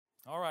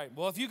All right.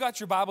 Well, if you got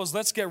your Bibles,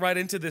 let's get right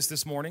into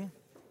this morning.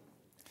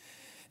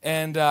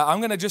 And I'm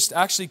going to just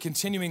actually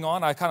continuing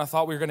on. I kind of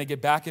thought we were going to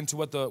get back into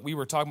what we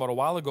were talking about a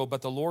while ago,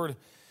 but the Lord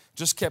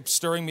just kept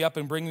stirring me up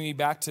and bringing me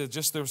back to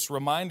just this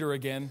reminder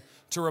again,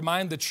 to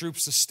remind the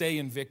troops to stay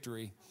in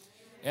victory.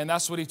 And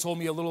that's what he told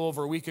me a little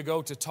over a week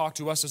ago, to talk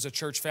to us as a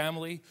church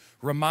family.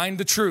 Remind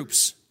the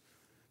troops.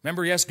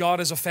 Remember, yes,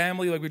 God is a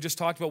family, like we just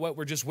talked about what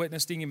we're just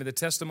witnessing, even the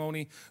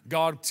testimony.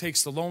 God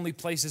takes the lonely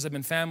places of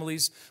in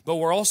families, but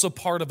we're also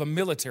part of a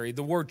military.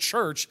 The word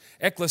church,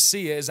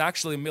 ecclesia, is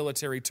actually a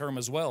military term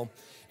as well.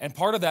 And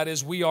part of that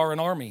is we are an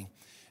army.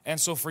 And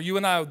so for you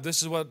and I,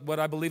 this is what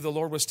I believe the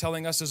Lord was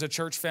telling us as a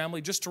church family,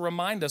 just to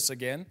remind us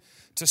again,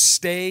 to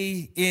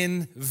stay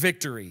in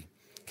victory.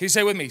 Can you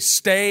say with me,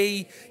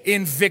 stay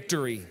in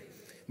victory?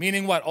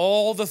 Meaning what?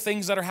 All the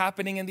things that are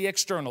happening in the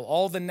external,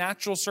 all the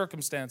natural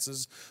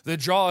circumstances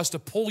that draw us to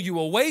pull you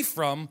away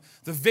from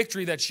the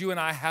victory that you and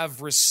I have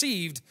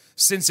received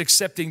since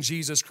accepting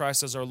Jesus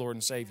Christ as our Lord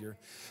and Savior.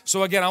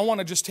 So again, I want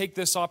to just take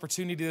this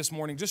opportunity this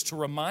morning just to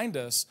remind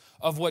us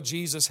of what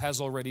Jesus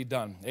has already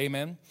done.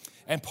 Amen.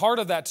 And part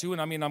of that too,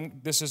 and I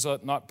mean, this is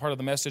not part of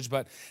the message,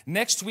 but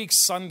next week,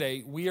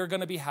 Sunday, we are going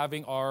to be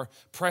having our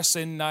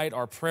press-in night,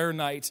 our prayer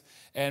night,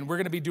 and we're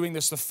going to be doing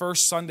this the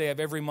first Sunday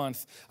of every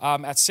month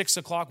at 6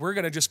 o'clock. We're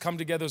going to just come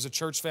together as a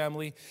church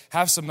family,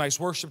 have some nice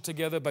worship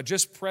together, but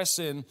just press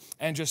in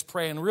and just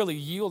pray and really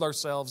yield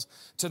ourselves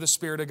to the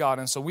Spirit of God.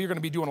 And so we're going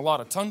to be doing a lot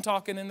of tongue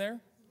talking in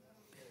there.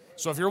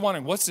 So if you're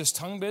wondering, what's this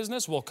tongue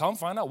business? Well, come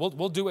find out.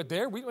 We'll do it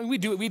there. We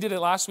did it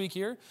last week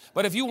here.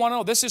 But if you want to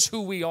know, this is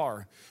who we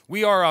are.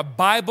 We are a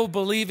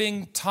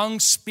Bible-believing,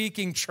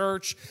 tongue-speaking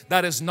church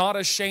that is not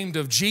ashamed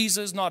of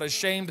Jesus, not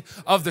ashamed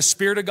of the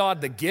Spirit of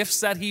God, the gifts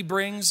that He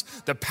brings,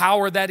 the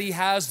power that He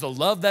has, the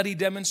love that He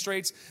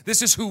demonstrates.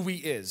 This is who He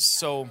is.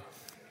 So,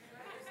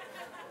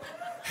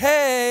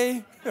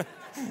 hey.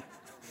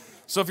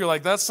 So if you're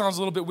like, that sounds a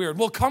little bit weird.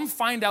 Well, come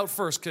find out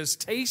first, because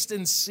taste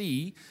and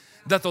see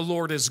that the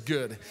Lord is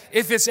good.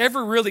 If it's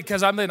ever really,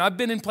 because I've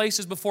been in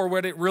places before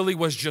where it really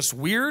was just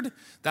weird,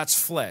 that's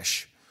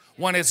flesh.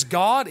 When it's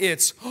God,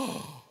 it's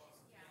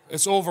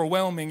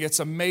overwhelming, it's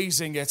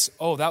amazing,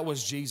 that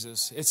was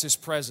Jesus. It's His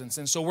presence.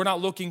 And so we're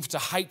not looking to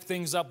hype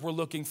things up, we're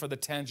looking for the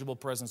tangible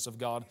presence of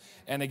God.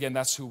 And again,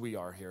 that's who we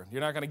are here.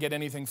 You're not going to get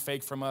anything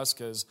fake from us,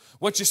 because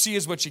what you see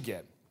is what you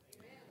get.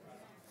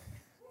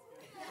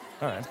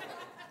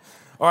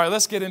 All right,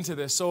 let's get into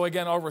this. So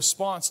again, our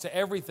response to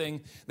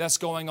everything that's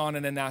going on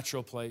in a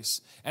natural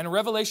place. And in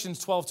Revelation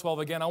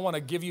 12:12, again, I want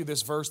to give you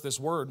this verse, this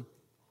word.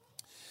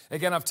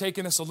 Again, I've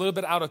taken this a little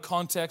bit out of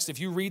context. If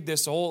you read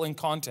this whole in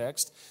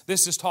context,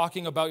 this is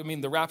talking about,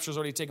 the rapture's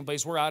already taken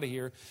place. We're out of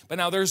here. But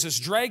now there's this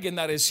dragon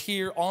that is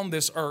here on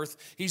this earth.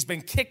 He's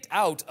been kicked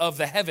out of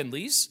the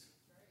heavenlies,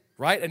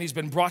 right? And he's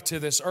been brought to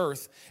this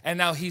earth. And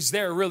now he's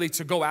there really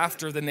to go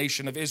after the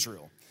nation of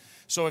Israel.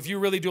 So if you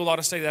really do a lot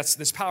of study, that's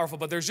this powerful.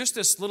 But there's just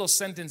this little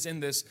sentence in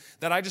this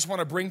that I just want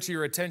to bring to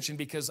your attention,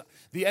 because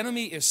the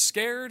enemy is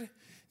scared,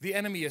 the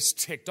enemy is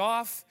ticked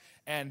off,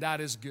 and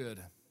that is good.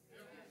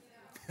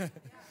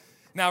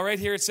 Now right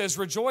here it says,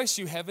 rejoice,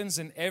 you heavens,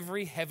 and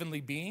every heavenly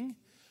being.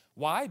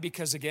 Why?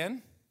 Because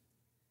again,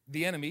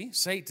 the enemy,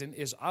 Satan,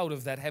 is out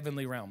of that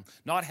heavenly realm.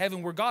 Not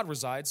heaven where God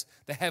resides,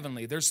 the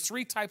heavenly. There's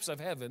three types of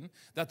heaven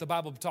that the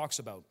Bible talks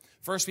about.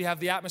 First, we have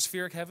the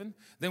atmospheric heaven.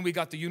 Then we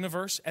got the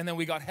universe. And then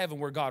we got heaven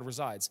where God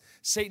resides.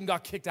 Satan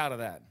got kicked out of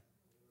that.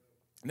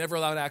 Never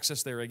allowed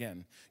access there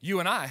again. You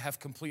and I have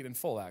complete and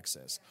full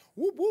access.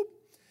 Whoop, whoop.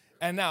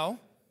 And now,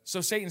 so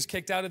Satan's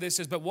kicked out of this.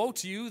 Says, but woe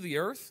to you, the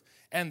earth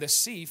and the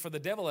sea, for the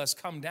devil has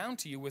come down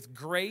to you with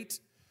great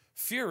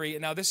fury.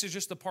 And now this is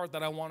just the part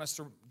that I want us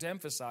to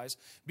emphasize,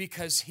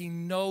 because he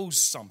knows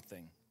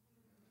something.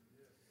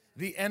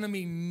 The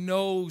enemy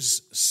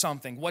knows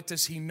something. What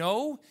does he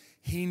know?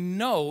 He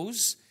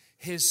knows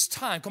his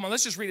time. Come on,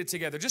 let's just read it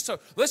together.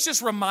 Let's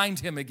just remind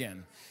him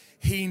again.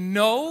 He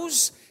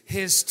knows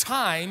his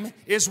time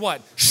is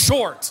what?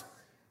 Short.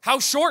 How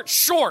short?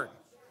 Short.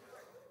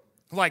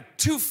 Like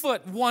 2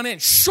 foot, 1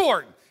 inch.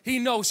 Short. He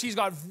knows he's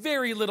got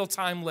very little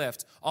time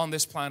left on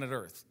this planet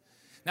Earth.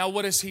 Now,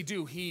 what does he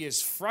do? He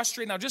is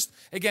frustrated. Now, just,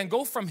 again,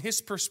 go from his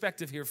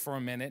perspective here for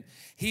a minute.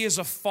 He is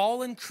a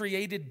fallen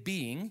created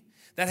being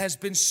that has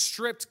been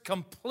stripped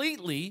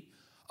completely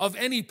of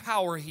any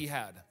power he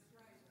had.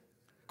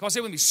 Come on, say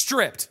it with me,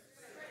 stripped.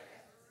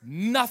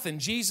 Nothing.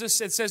 Jesus,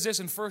 it says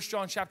this in 1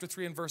 John chapter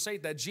 3 and verse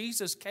 8, that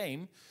Jesus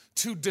came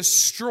to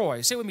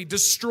destroy. Say it with me,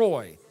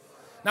 destroy.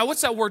 Now,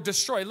 what's that word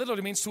destroy? It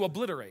literally means to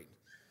obliterate.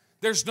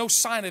 There's no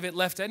sign of it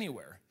left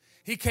anywhere.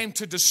 He came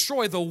to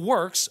destroy the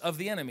works of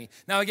the enemy.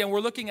 Now, again,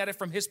 we're looking at it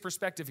from his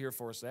perspective here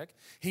for a sec.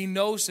 He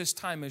knows his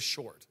time is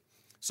short.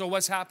 So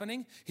what's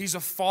happening? He's a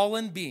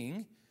fallen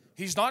being.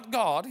 He's not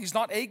God. He's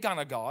not a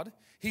kind of God.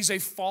 He's a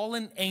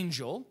fallen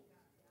angel,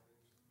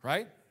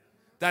 right?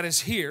 That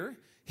is here.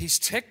 He's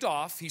ticked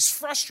off. He's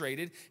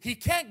frustrated. He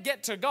can't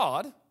get to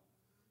God.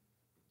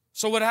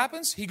 So what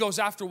happens? He goes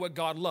after what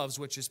God loves,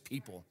 which is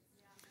people.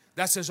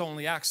 That's his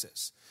only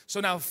access. So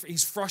now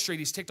he's frustrated,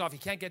 he's ticked off, he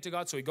can't get to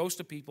God, so he goes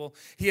to people.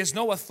 He has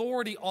no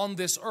authority on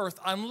this earth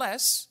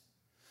unless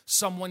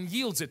someone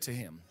yields it to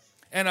him.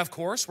 And of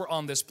course, we're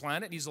on this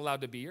planet, he's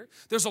allowed to be here.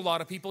 There's a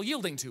lot of people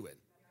yielding to it,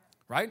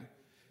 right?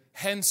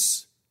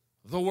 Hence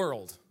the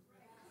world,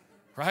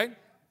 right?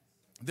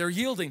 They're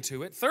yielding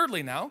to it.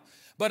 Thirdly now,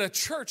 but a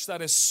church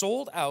that is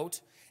sold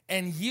out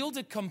and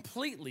yielded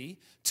completely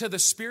to the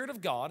Spirit of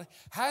God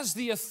has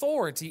the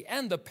authority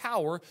and the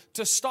power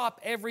to stop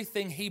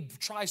everything he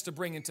tries to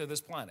bring into this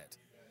planet.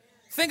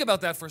 Think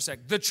about that for a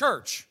sec. The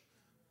church,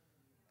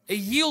 a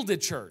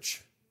yielded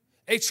church,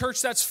 a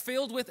church that's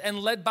filled with and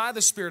led by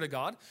the Spirit of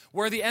God,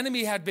 where the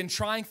enemy had been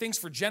trying things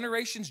for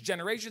generations,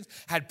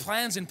 had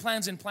plans and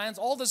plans and plans.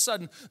 All of a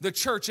sudden, the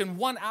church in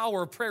 1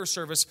 hour of prayer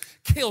service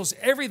kills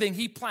everything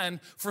he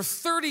planned. For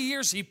 30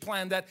 years he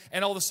planned that,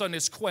 and all of a sudden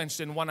it's quenched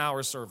in 1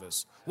 hour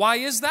service. Why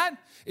is that?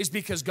 It's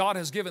because God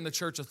has given the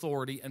church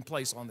authority and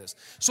place on this.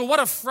 So what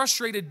a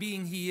frustrated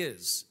being he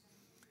is.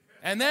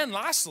 And then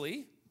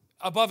lastly,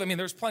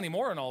 there's plenty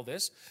more in all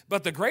this,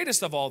 but the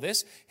greatest of all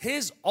this,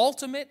 his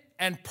ultimate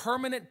and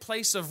permanent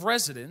place of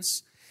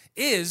residence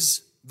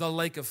is the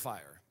lake of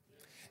fire.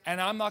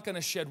 And I'm not going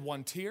to shed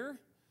one tear.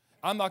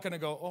 I'm not going to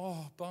go,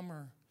 oh,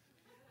 bummer.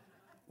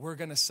 We're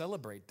going to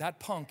celebrate. That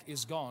punk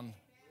is gone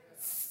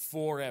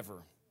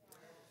forever.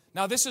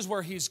 Now, this is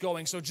where he's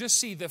going. So just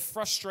see the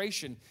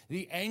frustration,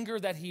 the anger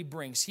that he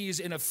brings. He is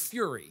in a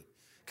fury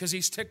because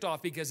he's ticked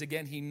off because,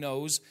 again, he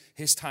knows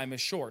his time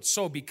is short.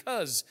 So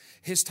because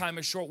his time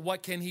is short,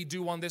 what can he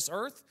do on this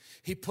earth?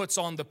 He puts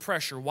on the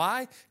pressure.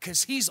 Why?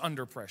 Because he's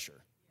under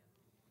pressure.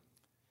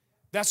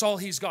 That's all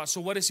he's got. So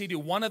what does he do?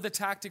 One of the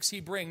tactics he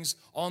brings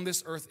on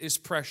this earth is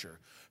pressure.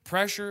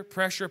 Pressure,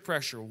 pressure,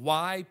 pressure.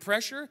 Why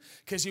pressure?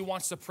 Because he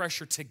wants the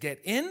pressure to get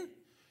in.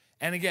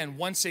 And again,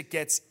 once it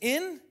gets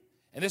in,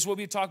 and this is what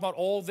we talk about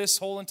all this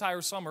whole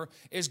entire summer,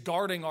 is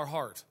guarding our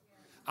heart.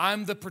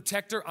 I'm the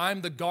protector.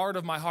 I'm the guard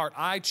of my heart.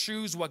 I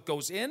choose what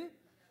goes in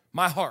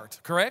my heart,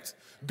 correct?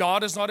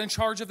 God is not in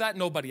charge of that.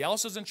 Nobody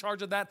else is in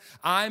charge of that.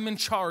 I'm in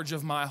charge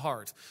of my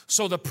heart.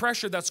 So the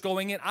pressure that's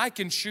going in, I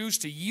can choose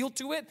to yield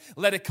to it,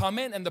 let it come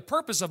in. And the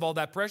purpose of all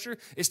that pressure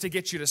is to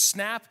get you to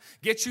snap,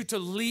 get you to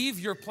leave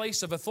your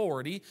place of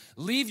authority,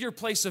 leave your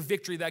place of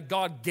victory that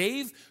God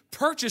gave,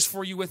 purchased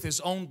for you with his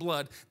own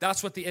blood.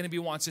 That's what the enemy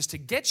wants, is to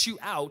get you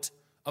out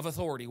of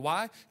authority.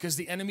 Why? Because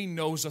the enemy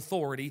knows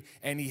authority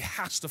and he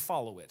has to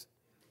follow it.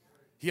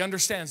 He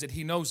understands it.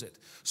 He knows it.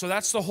 So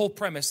that's the whole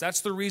premise.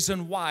 That's the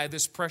reason why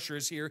this pressure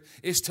is here,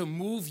 is to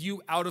move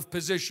you out of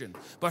position.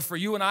 But for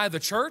you and I, the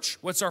church,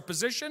 what's our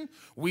position?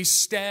 We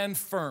stand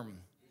firm.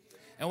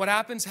 And what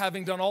happens?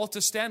 Having done all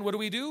to stand, what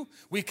do?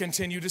 We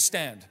continue to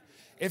stand.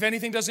 If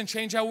anything doesn't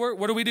change our work,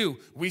 what do?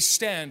 We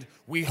stand.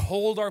 We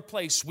hold our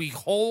place. We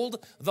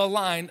hold the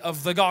line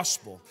of the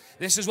gospel.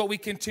 This is what we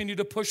continue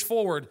to push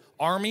forward.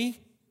 Army.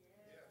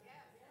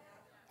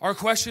 Our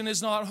question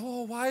is not,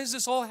 oh, why is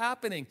this all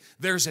happening?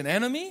 There's an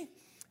enemy,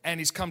 and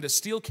he's come to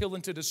steal, kill,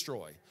 and to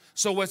destroy.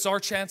 So what's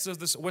our chance of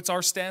this? What's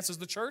our stance as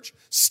the church?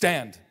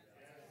 Stand.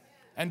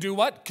 And do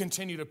what?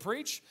 Continue to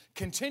preach.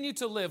 Continue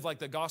to live like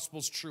the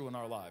gospel's true in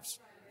our lives.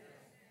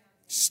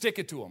 Stick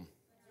it to them.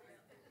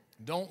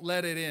 Don't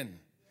let it in.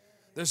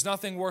 There's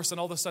nothing worse than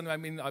all of a sudden,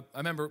 I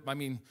remember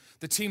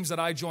the teams that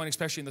I joined,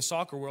 especially in the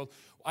soccer world,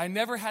 I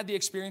never had the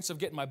experience of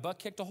getting my butt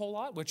kicked a whole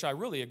lot, which I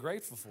really am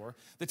grateful for.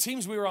 The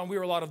teams we were on, we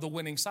were a lot of the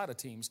winning side of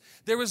teams.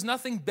 There was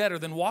nothing better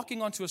than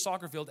walking onto a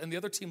soccer field and the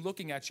other team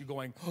looking at you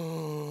going,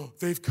 oh,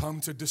 they've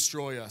come to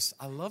destroy us.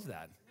 I love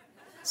that.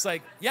 It's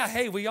like, yeah,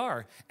 hey, we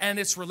are. And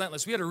it's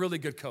relentless. We had a really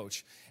good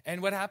coach.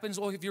 And what happens,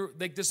 if you're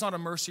like, there's not a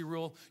mercy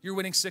rule, you're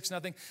winning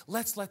 6-0,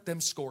 let's let them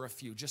score a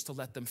few just to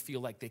let them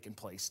feel like they can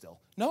play still.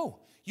 No,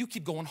 you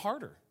keep going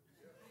harder.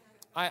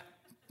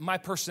 My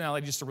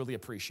personality just really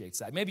appreciates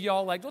that. Maybe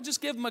y'all like, well,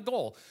 just give them a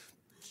goal.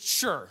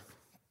 Sure,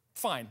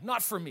 fine,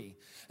 not for me.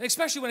 And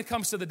especially when it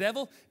comes to the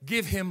devil,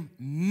 give him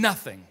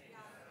nothing.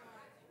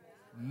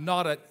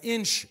 Not an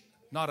inch,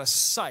 not a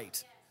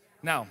sight.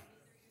 Now,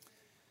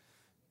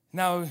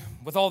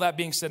 with all that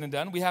being said and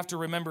done, we have to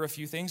remember a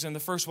few things. And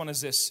the first one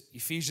is this: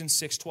 Ephesians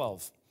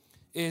 6:12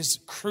 is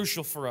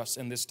crucial for us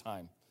in this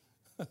time.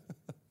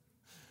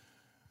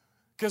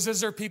 Because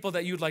is there people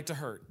that you'd like to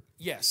hurt?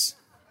 Yes.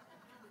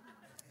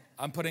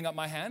 I'm putting up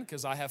my hand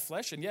because I have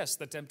flesh. And yes,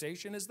 the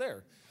temptation is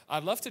there.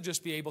 I'd love to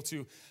just be able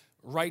to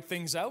write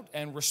things out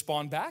and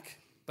respond back.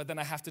 But then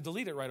I have to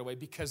delete it right away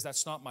because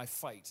that's not my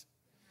fight.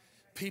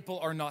 People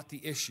are not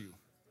the issue.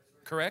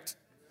 Correct?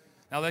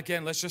 Now,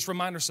 again, let's just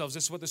remind ourselves,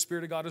 this is what the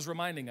Spirit of God is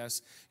reminding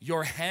us.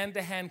 Your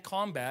hand-to-hand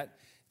combat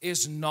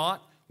is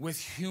not with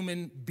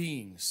human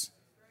beings.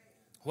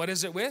 What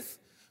is it with?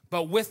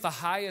 But with the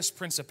highest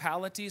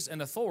principalities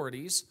and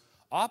authorities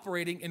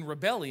operating in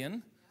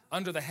rebellion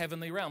under the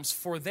heavenly realms.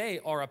 For they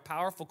are a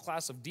powerful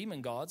class of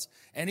demon gods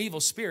and evil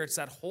spirits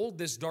that hold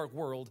this dark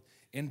world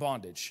in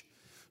bondage.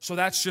 So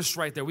that's just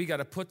right there. We got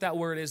to put that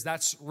where it is.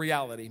 That's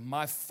reality.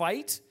 My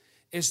fight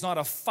is not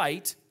a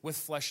fight with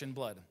flesh and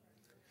blood.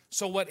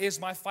 So what is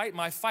my fight?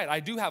 My fight. I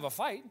do have a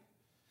fight.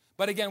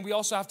 But again, we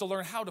also have to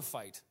learn how to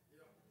fight.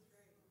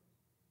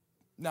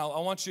 Now,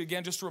 I want you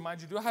again just to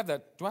remind you, do I have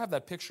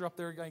that picture up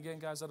there again,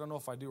 guys? I don't know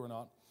if I do or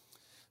not.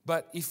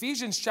 But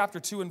Ephesians chapter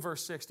 2 and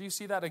verse 6, do you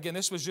see that? Again,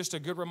 this was just a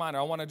good reminder.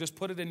 I want to just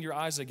put it in your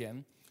eyes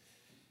again.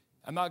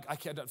 I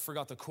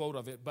forgot the quote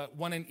of it, but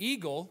when an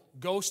eagle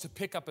goes to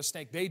pick up a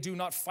snake, they do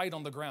not fight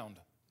on the ground.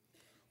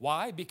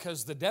 Why?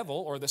 Because the devil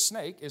or the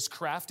snake is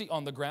crafty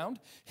on the ground.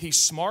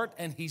 He's smart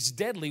and he's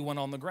deadly when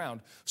on the ground.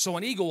 So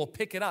an eagle will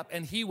pick it up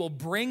and he will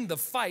bring the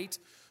fight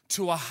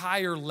to a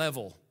higher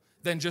level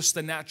than just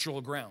the natural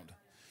ground.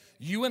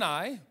 You and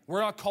I,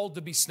 we're not called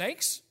to be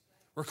snakes.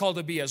 We're called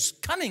to be as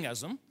cunning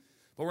as them,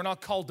 but we're not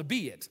called to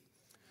be it.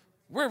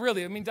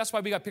 That's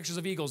why we got pictures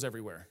of eagles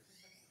everywhere,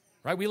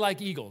 right? We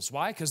like eagles.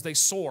 Why? Because they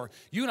soar.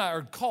 You and I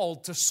are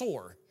called to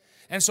soar.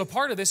 And so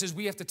part of this is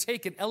we have to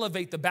take and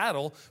elevate the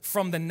battle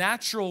from the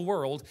natural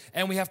world,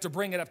 and we have to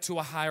bring it up to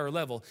a higher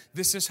level.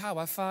 This is how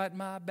I fight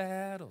my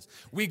battles.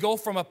 We go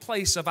from a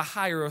place of a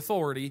higher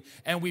authority,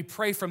 and we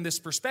pray from this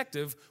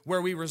perspective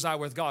where we reside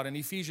with God. And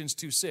Ephesians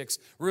 2:6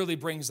 really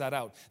brings that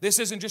out. This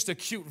isn't just a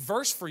cute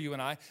verse for you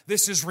and I.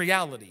 This is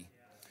reality.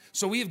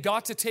 So we've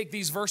got to take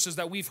these verses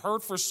that we've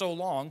heard for so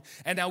long,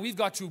 and now we've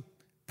got to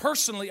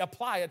personally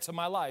apply it to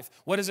my life.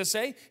 What does it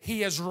say? He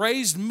has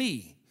raised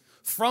me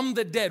from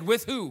the dead.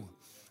 With who?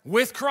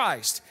 With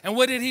Christ. And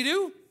what did he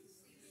do?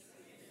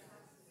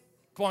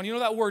 Come on, you know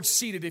that word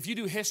seated. If you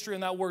do history on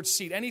that word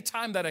seat,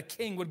 anytime that a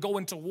king would go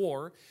into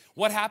war,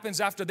 what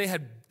happens after they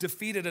had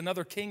defeated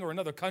another king or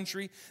another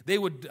country? They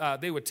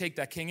would take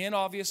that king in,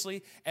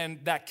 obviously,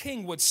 and that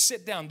king would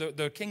sit down.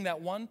 The king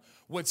that won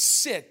would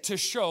sit to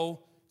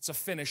show it's a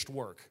finished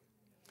work.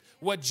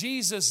 What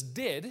Jesus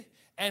did,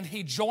 and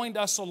he joined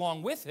us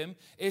along with him,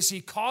 is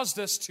he caused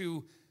us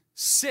to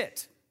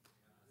sit.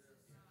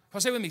 Come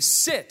on, say it with me,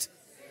 sit.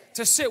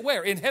 To sit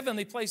where? In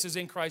heavenly places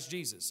in Christ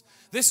Jesus.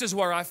 This is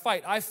where I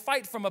fight. I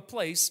fight from a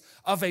place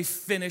of a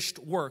finished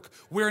work.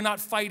 We're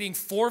not fighting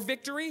for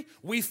victory.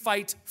 We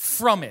fight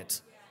from it.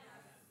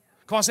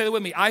 Come on, say that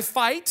with me. I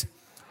fight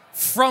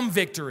from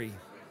victory.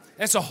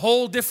 It's a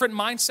whole different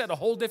mindset, a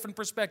whole different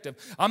perspective.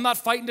 I'm not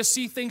fighting to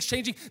see things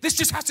changing. This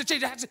just has to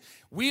change.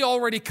 We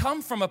already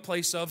come from a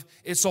place of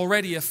it's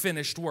already a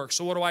finished work.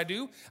 So what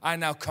do? I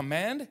now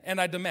command and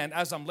I demand,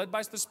 as I'm led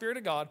by the Spirit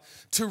of God,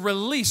 to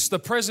release the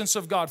presence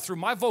of God through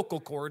my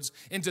vocal cords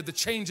into the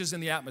changes in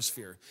the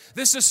atmosphere.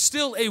 This is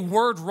still a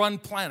word-run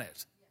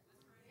planet.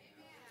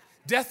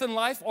 Death and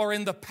life are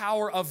in the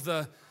power of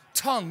the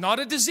tongue, not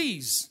a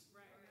disease.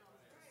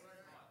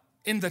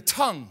 In the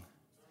tongue.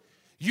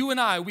 You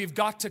and I, we've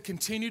got to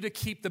continue to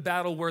keep the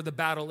battle where the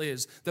battle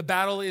is. The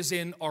battle is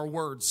in our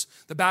words.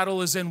 The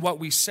battle is in what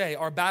we say.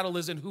 Our battle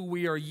is in who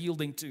we are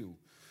yielding to. Am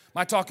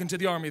I talking to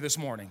the army this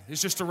morning?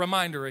 It's just a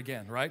reminder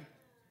again, right?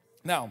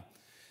 Now,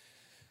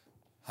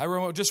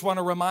 I just want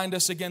to remind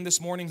us again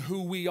this morning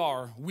who we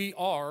are. We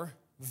are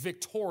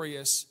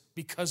victorious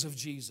because of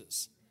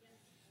Jesus.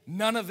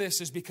 None of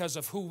this is because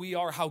of who we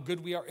are, how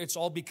good we are. It's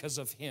all because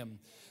of him.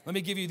 Let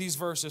me give you these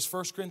verses.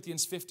 1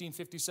 Corinthians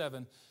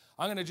 15:57.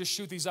 I'm going to just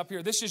shoot these up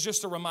here. This is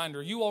just a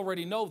reminder. You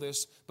already know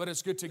this, but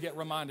it's good to get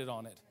reminded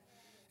on it.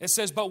 It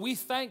says, but we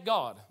thank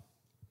God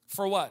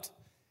for what?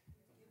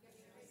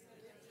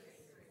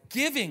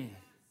 Giving.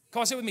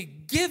 Come on, say it with me.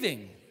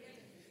 Giving.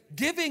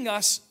 Giving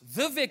us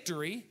the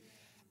victory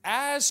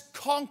as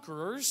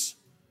conquerors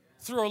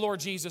through our Lord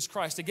Jesus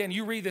Christ. Again,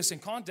 you read this in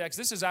context.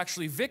 This is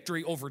actually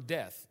victory over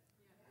death.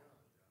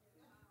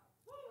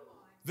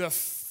 The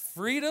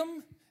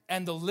freedom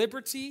and the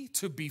liberty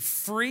to be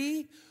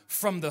free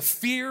from the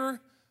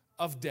fear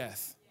of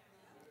death.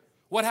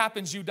 What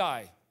happens? You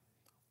die.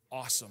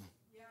 Awesome.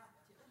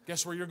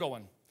 Guess where you're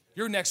going?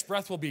 Your next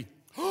breath will be,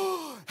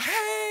 oh,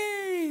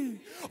 hey,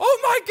 oh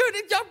my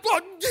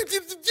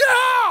goodness,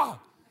 yeah.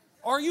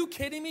 Are you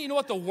kidding me? You know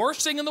what the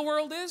worst thing in the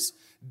world is?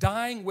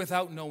 Dying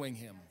without knowing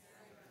him.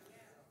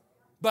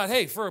 But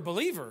hey, for a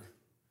believer,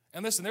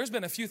 and listen, there's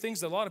been a few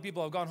things that a lot of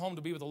people have gone home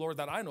to be with the Lord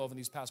that I know of in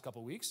these past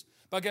couple of weeks.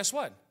 But guess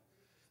what?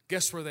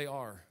 Guess where they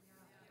are?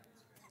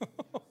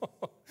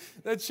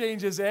 That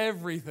changes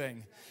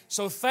everything.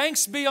 So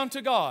thanks be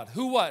unto God.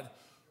 Who what?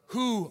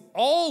 Who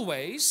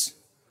always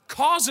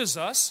causes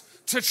us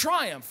to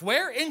triumph.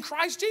 Where? In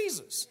Christ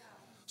Jesus.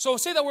 So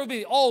say that word with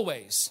me,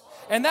 always.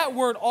 And that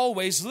word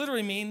always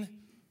literally means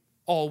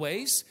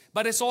always,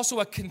 but it's also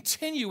a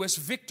continuous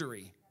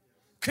victory.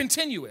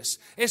 Continuous.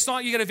 It's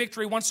not you get a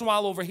victory once in a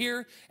while over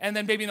here and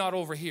then maybe not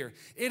over here.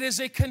 It is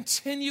a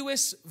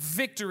continuous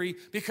victory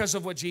because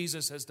of what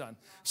Jesus has done.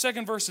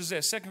 Second verse is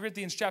this, 2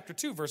 Corinthians chapter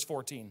 2, verse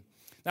 14.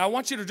 Now I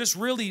want you to just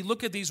really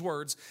look at these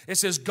words. It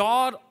says,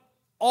 God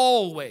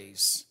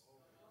always.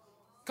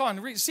 Come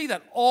on, see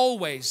that,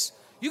 always.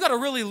 You got to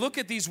really look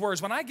at these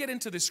words. When I get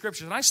into the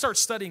scriptures and I start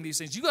studying these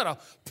things, you got to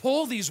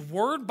pull these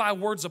word by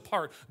words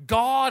apart.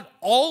 God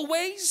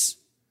always?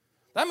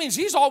 That means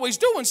he's always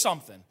doing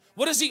something.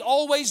 What is he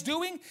always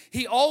doing?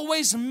 He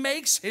always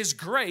makes his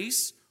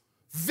grace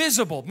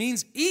visible.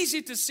 Means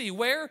easy to see.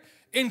 Where?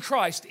 In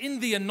Christ, in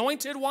the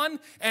anointed one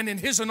and in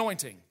his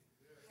anointing.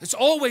 It's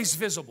always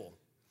visible.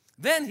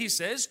 Then he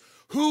says,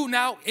 who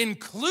now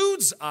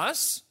includes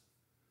us.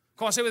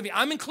 Come on, say it with me.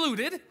 I'm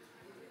included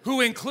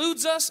who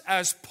includes us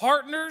as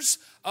partners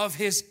of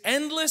his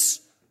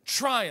endless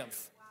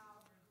triumph.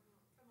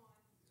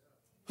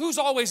 Who's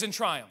always in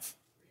triumph?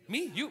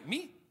 Me? You?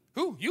 Me?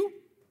 Who? You?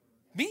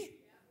 Me?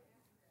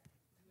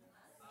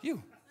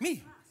 You?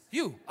 Me?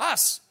 You?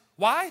 Us?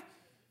 Why?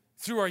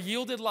 Through our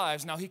yielded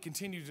lives, now he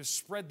continues to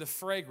spread the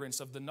fragrance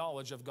of the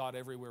knowledge of God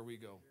everywhere we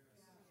go.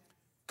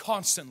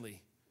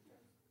 Constantly.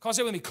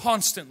 Say with me,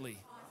 constantly.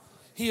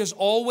 He is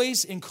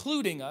always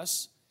including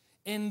us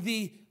in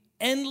the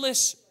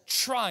endless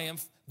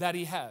triumph that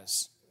he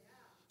has.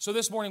 So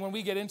this morning when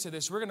we get into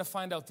this, we're going to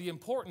find out the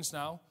importance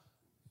now,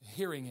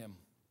 hearing him.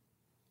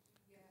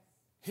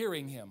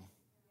 Hearing him.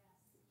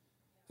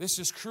 This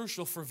is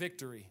crucial for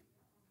victory.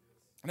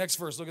 Next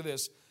verse, look at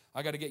this.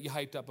 I got to get you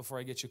hyped up before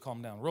I get you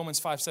calmed down. Romans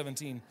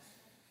 5:17.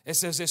 It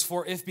says this,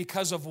 for if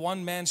because of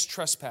one man's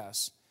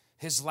trespass,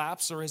 his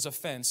lapse or his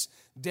offense,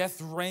 death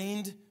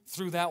reigned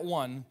through that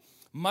one,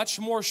 much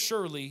more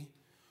surely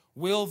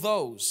will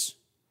those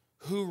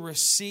who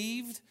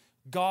received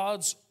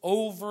God's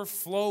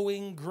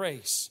overflowing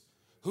grace.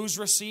 Who's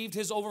received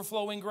his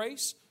overflowing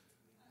grace?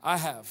 I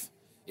have.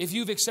 If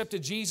you've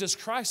accepted Jesus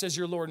Christ as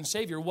your Lord and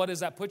Savior, what does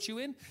that put you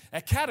in?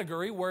 A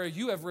category where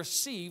you have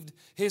received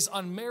his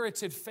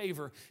unmerited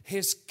favor,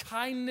 his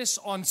kindness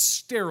on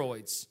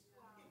steroids.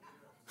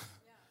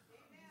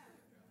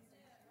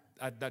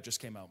 That just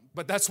came out.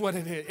 But that's what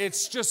it is.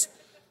 It's just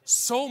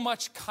so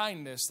much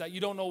kindness that you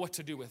don't know what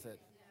to do with it.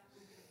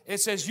 It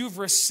says you've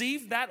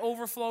received that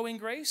overflowing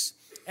grace,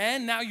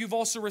 and now you've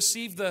also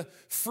received the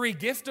free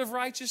gift of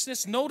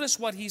righteousness. Notice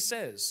what he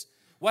says.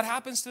 What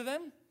happens to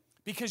them?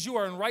 Because you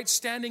are in right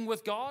standing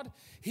with God,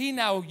 he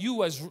now,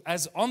 you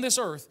as on this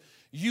earth,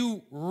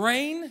 you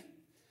reign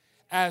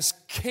as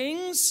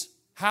kings.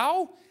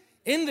 How?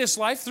 In this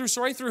life, through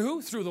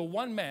who? Through the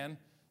one man,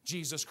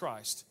 Jesus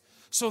Christ.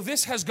 So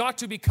this has got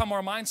to become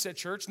our mindset,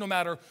 church, no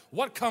matter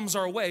what comes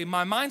our way.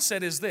 My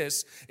mindset is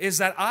this, is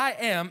that I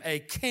am a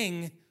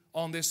king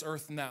on this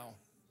earth now.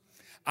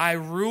 I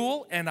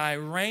rule and I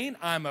reign.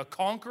 I'm a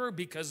conqueror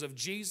because of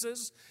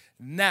Jesus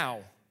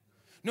now.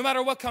 No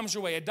matter what comes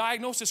your way, a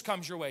diagnosis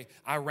comes your way,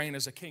 I reign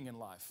as a king in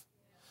life.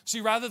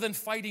 See, rather than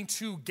fighting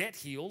to get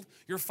healed,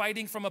 you're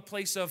fighting from a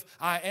place of,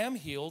 I am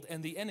healed,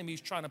 and the enemy's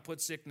trying to put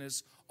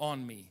sickness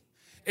on me.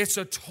 It's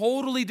a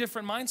totally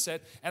different mindset.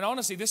 And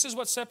honestly, this is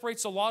what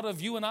separates a lot of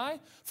you and I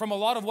from a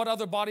lot of what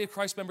other body of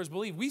Christ members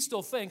believe. We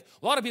still think,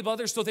 a lot of people out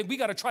there still think we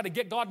got to try to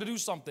get God to do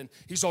something.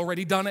 He's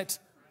already done it.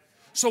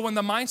 So when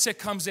the mindset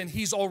comes in,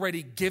 he's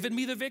already given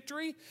me the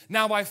victory.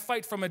 Now I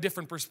fight from a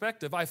different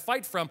perspective. I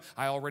fight from,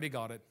 I already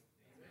got it.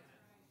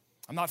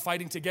 I'm not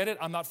fighting to get it.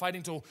 I'm not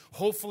fighting to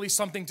hopefully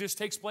something just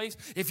takes place.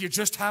 If you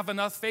just have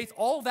enough faith,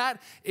 all that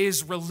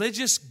is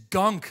religious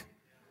gunk.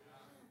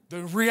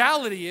 The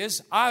reality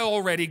is I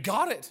already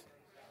got it.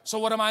 So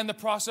what am I in the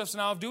process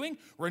now of doing?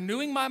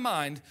 Renewing my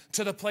mind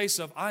to the place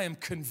of I am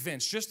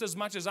convinced, just as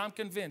much as I'm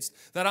convinced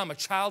that I'm a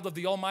child of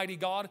the Almighty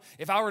God.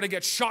 If I were to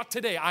get shot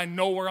today, I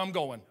know where I'm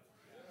going.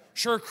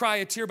 Sure, cry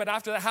a tear, but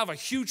after that, have a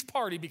huge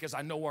party because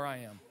I know where I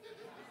am.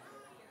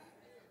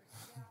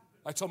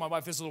 I told my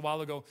wife this a little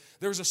while ago.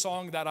 There's a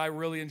song that I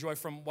really enjoy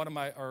from one of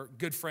our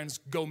good friends,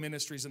 Go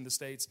Ministries in the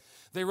States.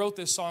 They wrote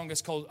this song.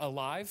 It's called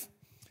Alive.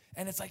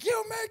 And it's like,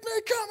 you make me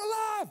come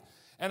alive.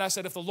 And I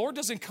said, if the Lord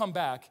doesn't come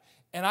back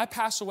and I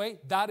pass away,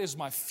 that is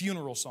my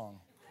funeral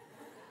song.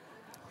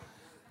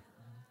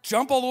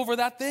 Jump all over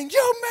that thing.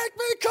 You make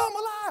me come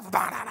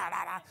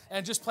alive.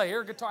 And just play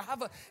air guitar.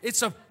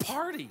 It's a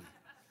party.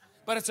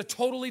 But it's a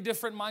totally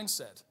different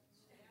mindset.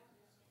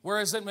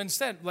 Whereas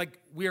instead, like,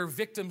 we are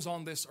victims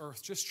on this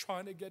earth, just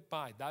trying to get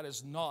by. That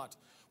is not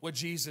what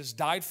Jesus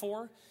died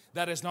for.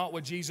 That is not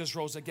what Jesus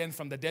rose again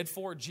from the dead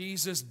for.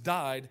 Jesus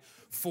died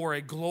for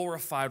a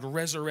glorified,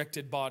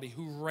 resurrected body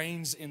who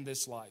reigns in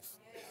this life.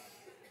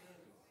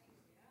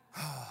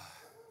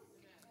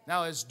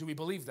 Now, do we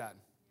believe that?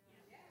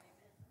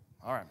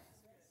 All right.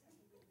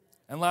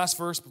 And last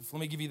verse, let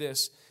me give you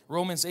this.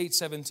 Romans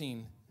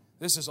 8:17.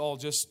 This is all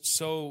just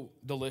so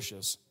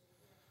delicious.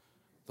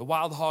 The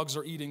wild hogs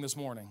are eating this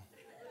morning.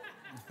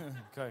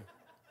 Okay.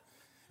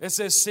 It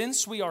says,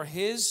 since we are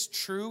his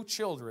true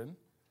children,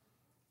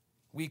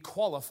 we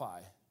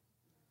qualify.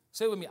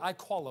 Say it with me, I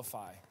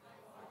qualify.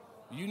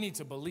 You need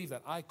to believe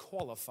that. I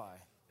qualify.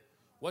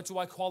 What do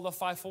I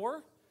qualify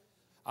for?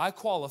 I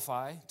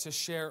qualify to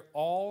share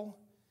all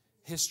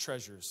his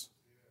treasures.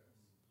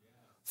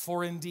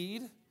 For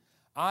indeed,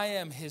 I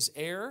am his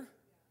heir,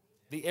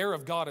 the heir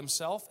of God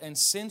himself, and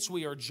since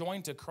we are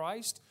joined to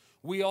Christ,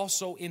 we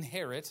also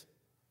inherit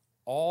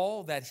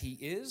all that he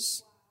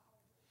is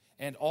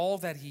and all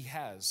that he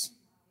has.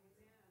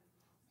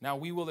 Now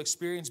we will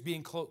experience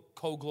being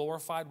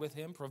co-glorified with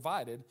him,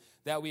 provided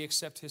that we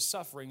accept his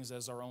sufferings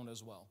as our own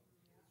as well.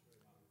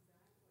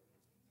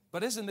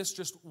 But isn't this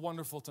just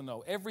wonderful to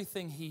know?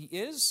 Everything he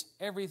is,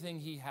 everything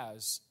he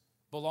has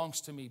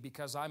belongs to me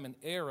because I'm an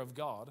heir of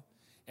God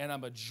and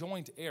I'm a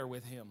joint heir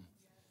with him.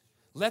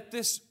 Let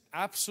this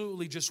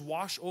absolutely just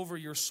wash over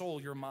your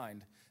soul, your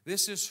mind.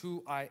 This is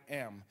who I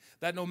am.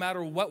 That no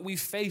matter what we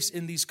face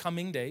in these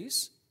coming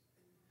days,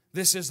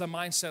 This is the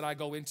mindset I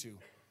go into.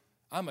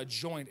 I'm a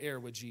joint heir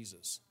with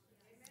Jesus.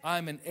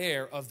 I'm an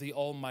heir of the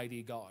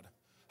Almighty God.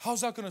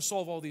 How's that going to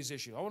solve all these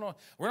issues?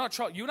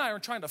 You and I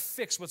aren't trying to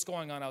fix what's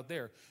going on out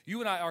there.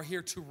 You and I are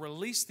here to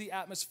release the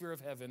atmosphere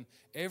of heaven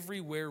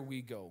everywhere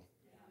we go.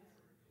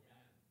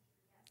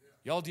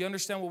 Y'all, do you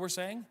understand what we're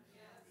saying?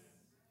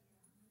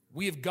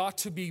 We have got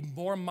to be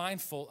more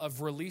mindful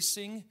of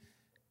releasing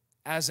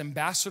as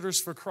ambassadors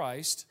for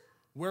Christ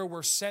where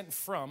we're sent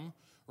from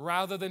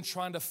rather than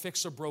trying to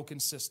fix a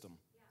broken system.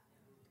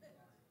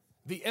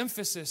 The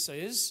emphasis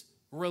is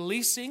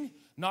releasing,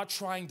 not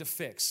trying to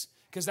fix,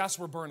 because that's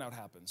where burnout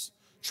happens.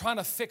 Trying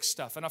to fix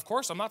stuff. And of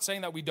course, I'm not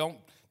saying that we don't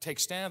take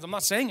stands. I'm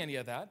not saying any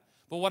of that.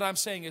 But what I'm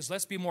saying is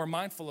let's be more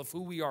mindful of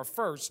who we are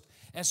first.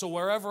 And so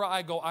wherever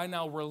I go, I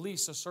now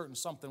release a certain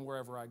something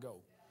wherever I go.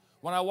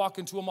 When I walk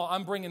into a mall,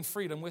 I'm bringing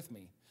freedom with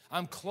me.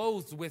 I'm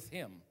clothed with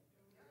Him.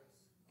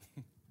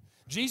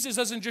 Jesus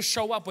doesn't just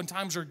show up when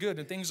times are good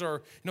and things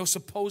are,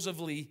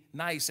 supposedly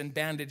nice and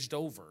bandaged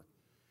over.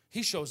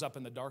 He shows up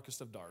in the darkest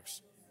of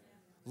darks.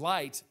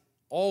 Light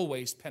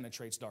always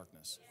penetrates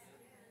darkness.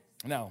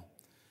 Now,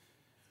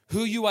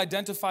 who you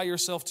identify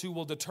yourself to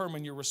will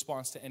determine your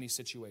response to any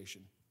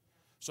situation.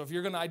 So if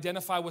you're going to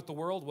identify with the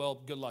world, well,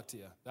 good luck to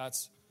you.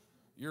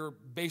 You're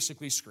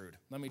basically screwed.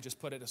 Let me just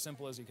put it as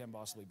simple as you can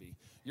possibly be.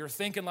 You're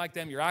thinking like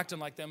them. You're acting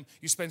like them.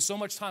 You spend so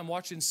much time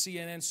watching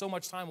CNN, so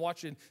much time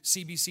watching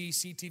CBC,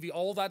 CTV,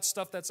 all that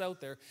stuff that's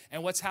out there.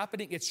 And what's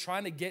happening, it's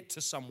trying to get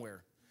to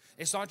somewhere.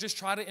 It's not just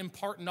trying to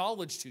impart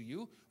knowledge to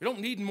you. We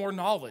don't need more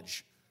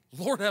knowledge.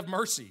 Lord have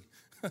mercy.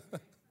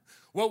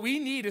 What we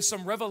need is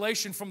some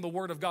revelation from the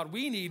Word of God.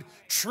 We need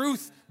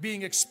truth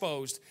being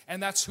exposed,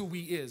 and that's who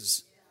He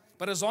is.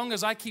 But as long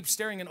as I keep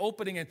staring and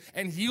opening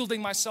and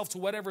yielding myself to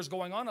whatever's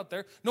going on up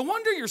there, no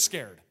wonder you're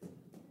scared.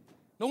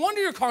 No wonder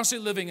you're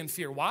constantly living in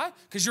fear. Why?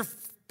 Because you're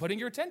putting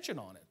your attention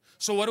on it.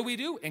 So what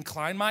do?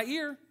 Incline my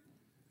ear.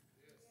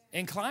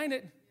 Incline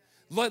it.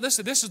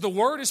 Listen, the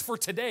word is for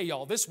today,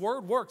 y'all. This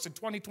word works in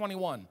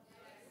 2021.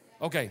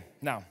 Okay,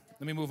 now,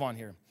 let me move on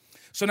here.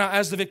 So now,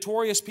 as the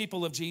victorious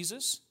people of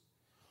Jesus,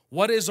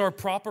 what is our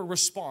proper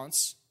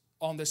response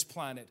on this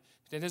planet?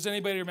 Does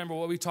anybody remember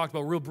what we talked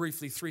about real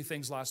briefly, 3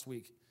 things last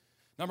week?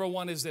 Number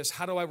 1 is this.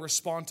 How do I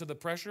respond to the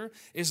pressure?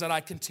 Is that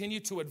I continue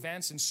to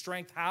advance in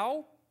strength.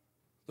 How?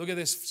 Look at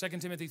this,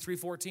 2 Timothy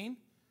 3:14.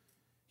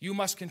 You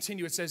must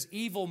continue. It says,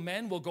 evil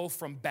men will go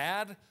from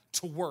bad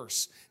to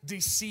worse,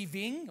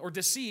 deceiving or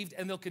deceived,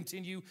 and they'll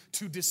continue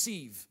to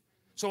deceive.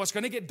 So it's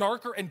going to get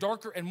darker and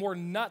darker and more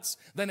nuts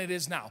than it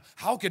is now.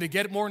 How could it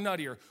get more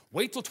nuttier?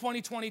 Wait till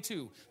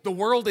 2022. The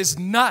world is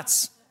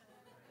nuts.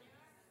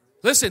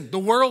 Listen, the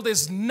world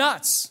is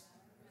nuts.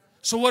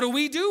 So what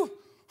do?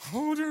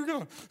 Oh, dear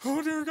God.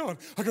 Oh, dear God.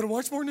 I got to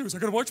watch more news.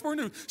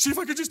 See if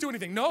I could just do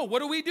anything. No, what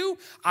do?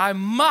 I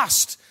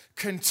must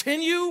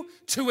continue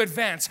to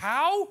advance.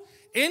 How?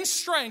 In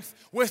strength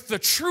with the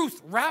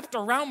truth wrapped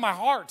around my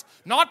heart.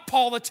 Not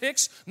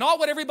politics, not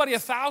what everybody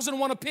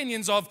 1,001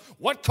 opinions of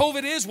what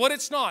COVID is, what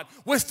it's not.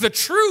 With the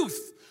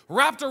truth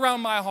wrapped around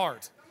my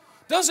heart.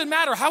 Doesn't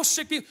matter how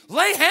sick people,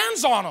 lay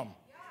hands on them.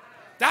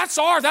 That's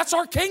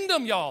our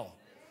kingdom, y'all.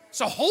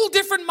 It's a whole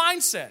different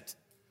mindset.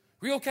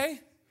 Are you okay?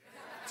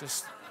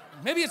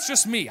 Maybe it's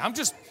just me.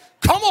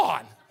 Come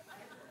on.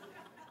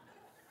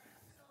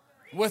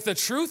 With the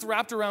truth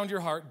wrapped around your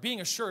heart, being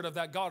assured of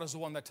that God is the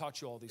one that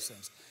taught you all these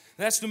things.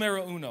 That's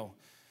numero uno.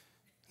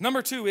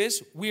 Number 2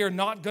 is we are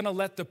not going to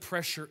let the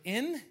pressure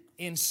in.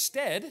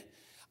 Instead,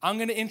 I'm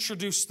going to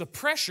introduce the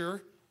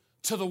pressure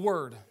to the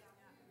Word.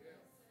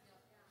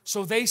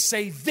 So they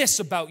say this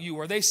about you,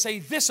 or they say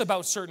this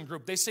about certain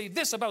group. They say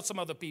this about some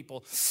other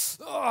people.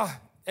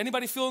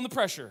 Anybody feeling the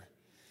pressure?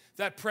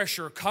 That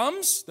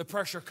the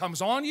pressure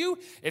comes on you.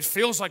 It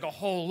feels like a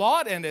whole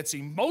lot, and it's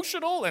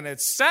emotional, and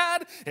it's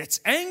sad, it's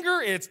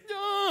anger,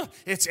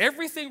 it's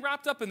everything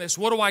wrapped up in this.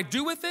 What do I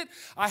do with it?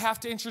 I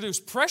have to introduce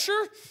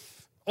pressure,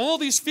 all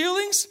these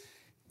feelings.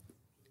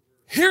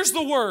 Here's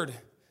the Word.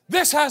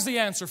 This has the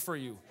answer for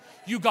you.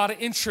 You got to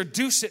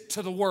introduce it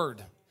to the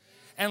Word,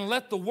 and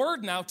let the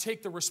Word now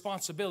take the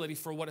responsibility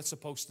for what it's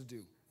supposed to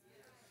do.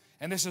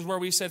 And this is where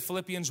we said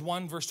Philippians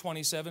 1, verse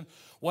 27,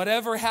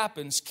 whatever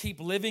happens, keep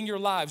living your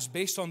lives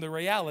based on the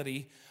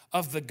reality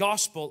of the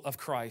gospel of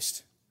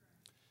Christ.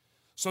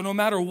 So no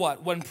matter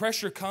what, when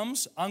pressure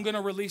comes, I'm going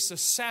to release a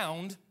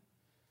sound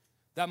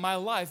that my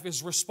life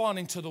is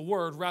responding to the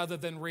Word rather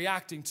than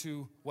reacting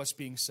to what's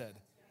being said.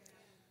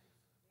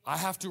 I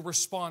have to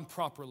respond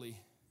properly,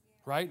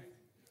 right?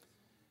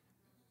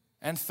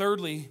 And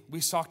thirdly, we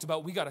talked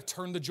about we got to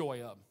turn the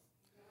joy up.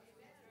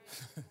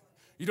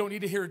 You don't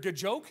need to hear a good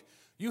joke.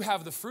 You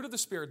have the fruit of the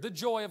Spirit. The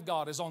joy of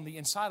God is on the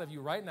inside of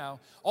you right now.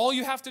 All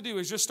you have to do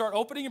is just start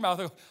opening your mouth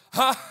and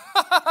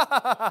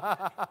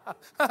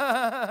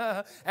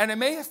go, and it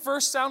may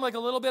first sound like a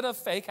little bit of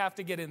fake, have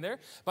to get in there,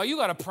 but you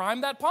got to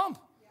prime that pump.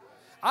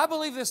 I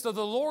believe this, that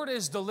the Lord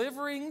is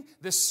delivering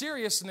the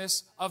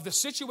seriousness of the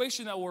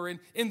situation that we're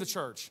in the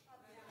church.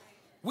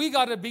 We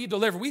got to be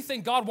delivered. We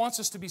think God wants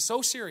us to be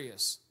so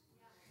serious.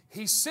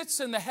 He sits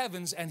in the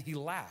heavens and He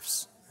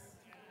laughs.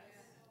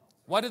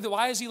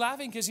 Why is he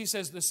laughing? Because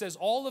this says,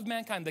 all of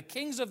mankind, the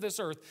kings of this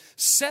earth,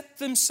 set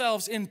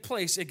themselves in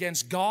place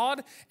against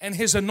God and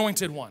his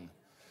anointed one.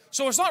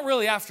 So it's not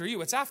really after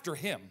you, it's after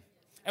him.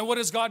 And what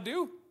does God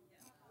do?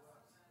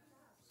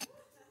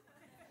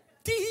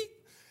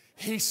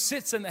 He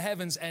sits in the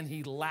heavens and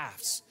he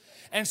laughs.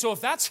 And so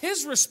if that's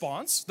his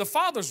response, the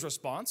Father's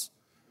response,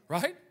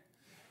 right?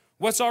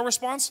 What's our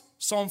response?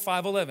 Psalm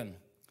 5:11.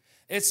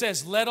 It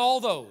says, let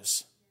all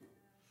those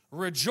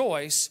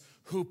rejoice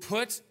who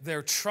put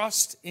their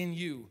trust in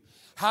you.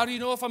 How do you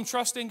know if I'm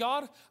trusting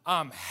God?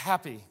 I'm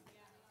happy.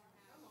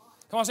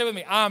 Come on, say it with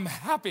me. I'm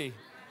happy.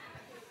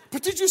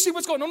 But did you see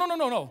what's going on?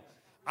 No.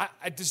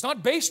 It's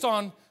not based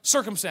on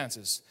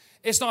circumstances.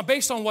 It's not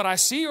based on what I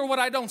see or what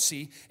I don't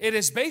see. It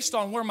is based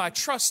on where my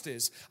trust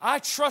is. I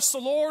trust the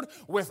Lord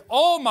with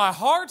all my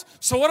heart.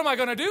 So what am I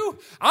going to do?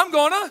 I'm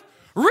going to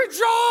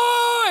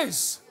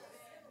rejoice.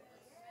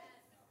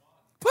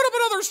 Put up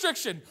another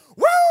restriction.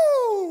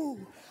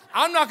 Woo!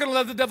 I'm not going to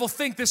let the devil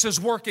think this is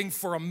working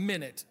for a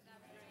minute.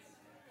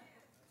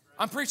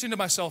 I'm preaching to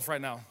myself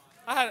right now.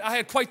 I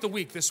had quite the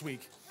week this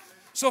week.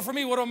 So for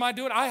me, what am I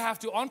doing? I have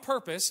to, on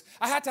purpose,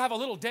 I had to have a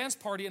little dance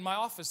party in my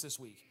office this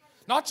week.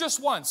 Not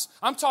just once.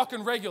 I'm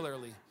talking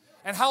regularly.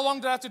 And how long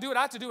did I have to do it?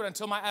 I had to do it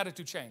until my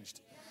attitude changed.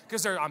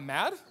 Because I'm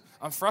mad,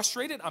 I'm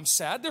frustrated, I'm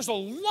sad. There's a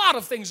lot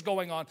of things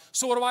going on.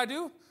 So what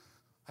do?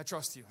 I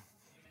trust you.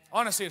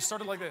 Honestly, it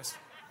started like this.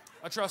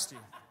 I trust you.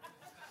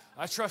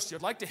 I trust you.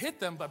 I'd like to hit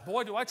them, but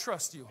boy, do I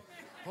trust you.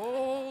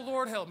 Oh,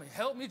 Lord, help me.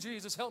 Help me,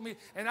 Jesus, help me.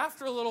 And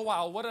after a little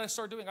while, what did I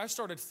start doing? I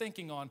started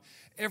thinking on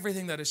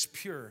everything that is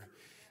pure,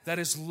 that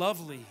is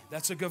lovely,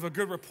 that's a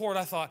good report.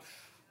 I thought,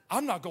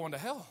 I'm not going to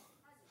hell.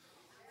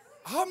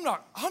 I'm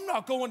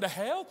not going to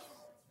hell.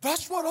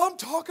 That's what I'm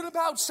talking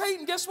about.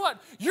 Satan, guess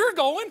what? You're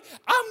going.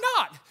 I'm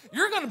not.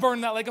 You're going to burn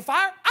in that lake of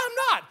fire. I'm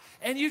not.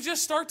 And you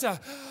just start to,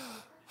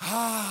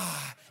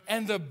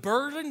 and the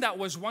burden that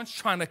was once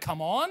trying to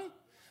come on,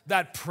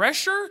 that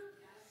pressure,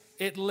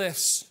 it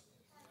lifts.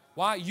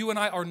 Why? You and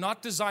I are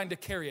not designed to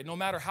carry it. No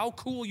matter how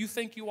cool you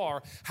think you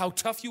are, how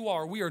tough you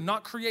are, we are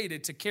not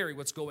created to carry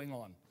what's going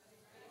on.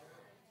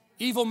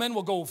 Evil men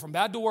will go from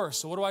bad to worse.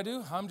 So what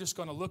do? I'm just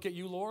going to look at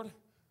you, Lord.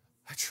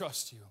 I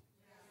trust you.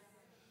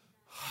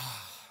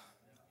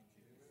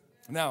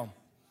 Now,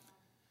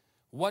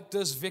 what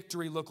does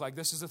victory look like?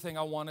 This is the thing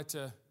I wanted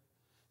to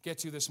get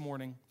to this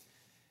morning.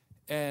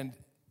 And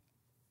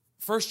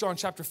 1 John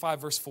chapter 5,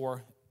 verse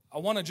 4, I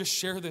want to just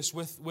share this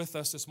with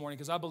us this morning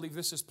because I believe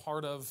this is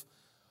part of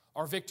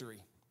our victory.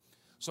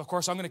 So, of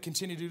course, I'm going to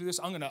continue to do this.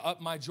 I'm going to up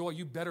my joy.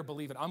 You better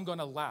believe it. I'm going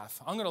to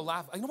laugh. I'm going to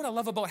laugh. You know what I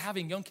love about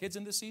having young kids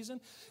in this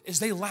season? Is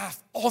they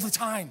laugh all the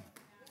time.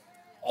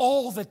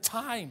 All the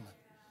time.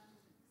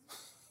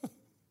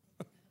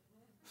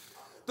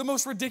 The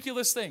most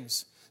ridiculous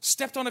things.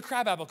 Stepped on a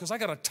crab apple because I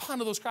got a ton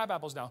of those crab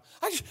apples now.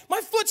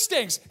 My foot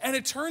stinks. And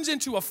it turns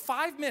into a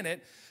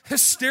 5-minute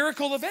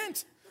hysterical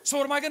event. So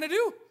what am I going to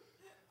do?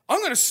 I'm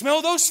going to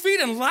smell those feet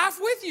and laugh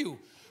with you.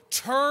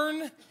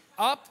 Turn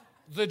up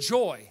the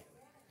joy.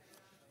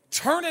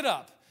 Turn it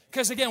up.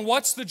 Because again,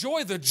 what's the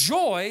joy? The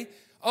joy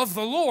of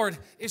the Lord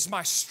is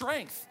my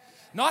strength.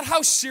 Not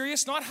how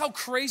serious, not how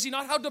crazy,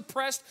 not how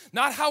depressed,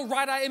 not how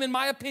right I am in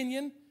my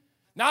opinion.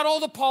 Not all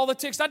the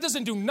politics. That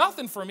doesn't do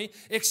nothing for me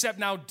except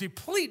now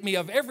deplete me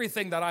of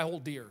everything that I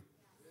hold dear,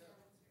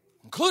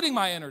 including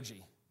my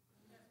energy.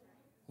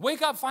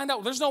 Wake up, find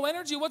out there's no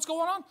energy. What's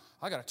going on?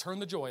 I got to turn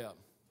the joy up.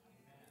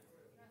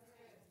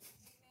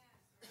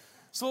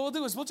 So what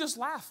we'll do is we'll just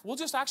laugh.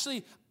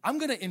 I'm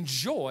going to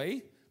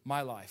enjoy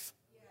my life.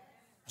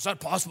 Is that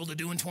possible to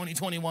do in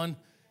 2021?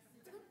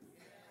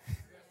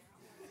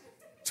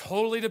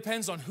 Totally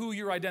depends on who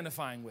you're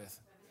identifying with.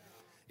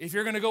 If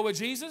you're going to go with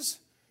Jesus,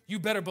 you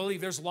better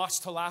believe there's lots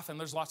to laugh and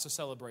there's lots to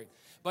celebrate.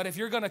 But if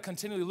you're going to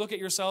continually look at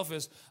yourself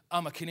as,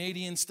 I'm a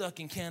Canadian stuck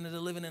in Canada,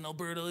 living in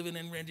Alberta, living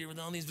in Red Deer with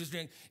all these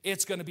restrictions,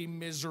 it's going to be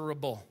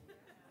miserable.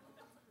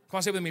 Come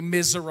on, say it with me,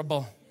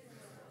 miserable.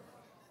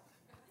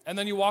 And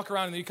then you walk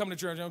around and you come to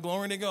church and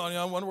glory to God.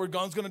 I wonder where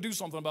God's going to do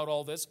something about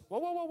all this.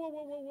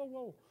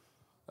 Whoa.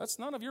 That's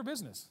none of your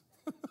business.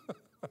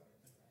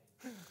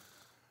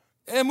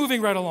 And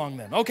moving right along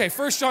then. Okay,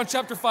 1 John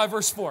chapter 5,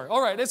 verse 4.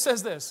 All right, it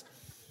says this.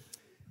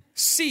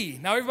 See.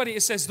 Now everybody,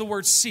 it says the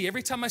word see.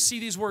 Every time I see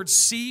these words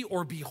see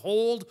or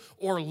behold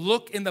or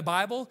look in the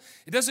Bible,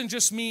 it doesn't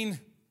just mean,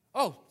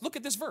 oh, look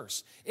at this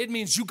verse. It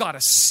means you got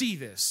to see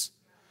this.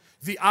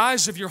 The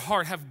eyes of your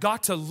heart have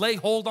got to lay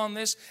hold on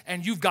this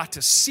and you've got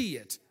to see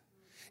it.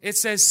 It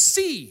says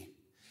see.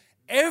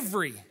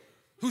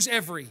 Who's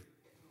every?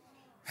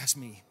 That's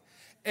me.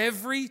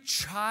 Every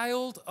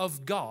child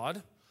of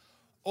God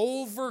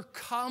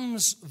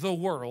overcomes the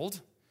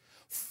world,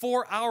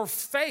 for our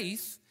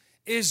faith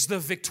is the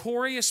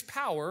victorious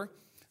power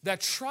that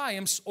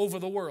triumphs over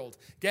the world.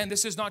 Again,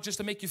 this is not just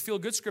to make you feel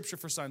good scripture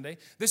for Sunday.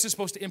 This is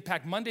supposed to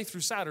impact Monday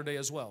through Saturday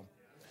as well.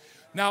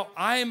 Now,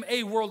 I am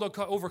a world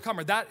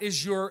overcomer. That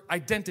is your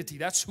identity.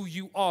 That's who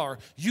you are.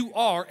 You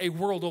are a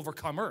world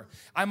overcomer.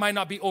 I might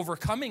not be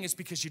overcoming. It's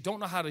because you don't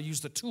know how to use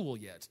the tool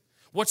yet.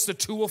 What's the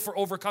tool for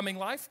overcoming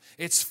life?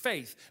 It's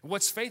faith.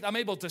 What's faith? I'm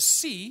able to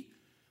see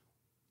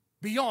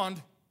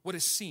beyond what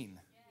is seen.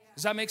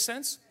 Does that make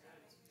sense?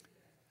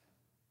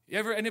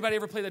 Anybody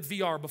ever played that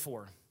VR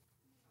before?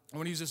 I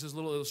want to use this as a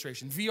little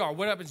illustration. VR,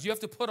 what happens? You have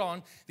to put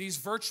on these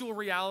virtual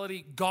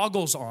reality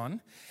goggles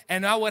on,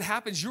 and now what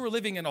happens? You are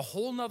living in a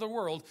whole nother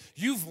world.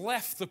 You've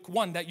left the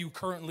one that you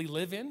currently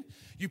live in.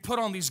 You put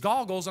on these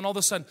goggles, and all of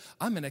a sudden,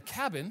 I'm in a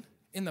cabin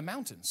in the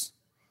mountains.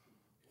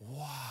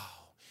 Wow.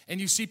 And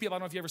you see people, I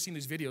don't know if you've ever seen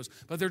these videos,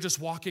 but they're just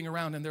walking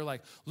around, and they're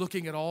like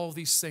looking at all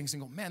these things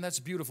and go, man, that's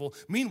beautiful.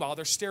 Meanwhile,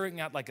 they're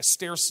staring at like a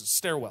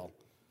stairwell.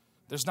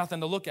 There's nothing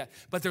to look at,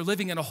 but they're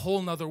living in a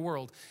whole nother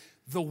world.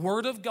 The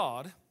Word of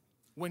God,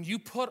 when you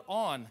put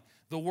on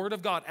the Word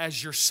of God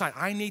as your sight,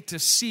 I need to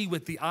see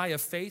with the eye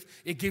of faith,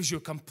 it gives you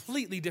a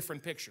completely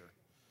different picture.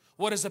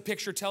 What does the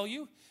picture tell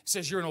you? It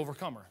says you're an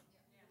overcomer.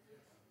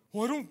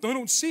 Well, I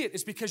don't see it.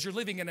 It's because you're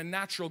living in a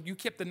natural, you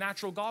kept the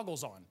natural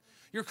goggles on.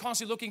 You're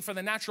constantly looking for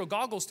the natural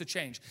goggles to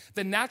change.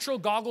 The natural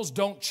goggles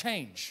don't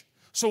change.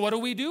 So what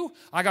do?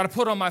 I got to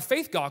put on my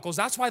faith goggles.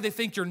 That's why they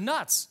think you're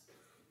nuts.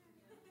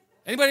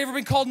 Anybody ever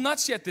been called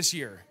nuts yet this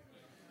year?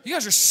 You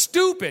guys are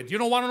stupid. You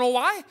don't want to know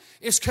why?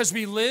 It's because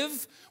we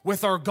live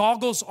with our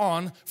goggles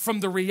on from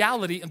the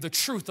reality and the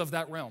truth of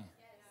that realm.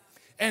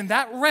 And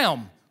that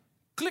realm,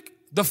 click,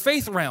 the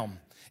faith realm,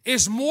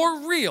 is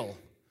more real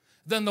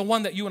than the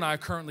one that you and I are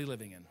currently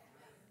living in.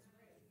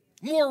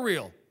 More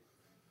real.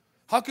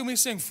 How can we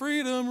sing,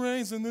 freedom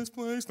reigns in this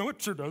place? No,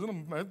 it sure doesn't.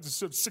 I'm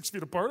just 6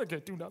 feet apart. I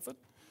can't do nothing.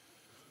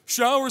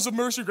 Showers of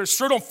mercy, I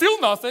sure don't feel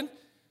nothing.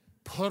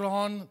 Put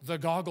on the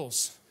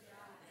goggles.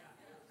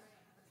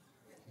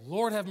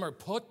 Lord have mercy,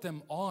 put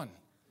them on.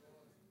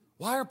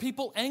 Why are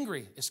people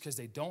angry? It's because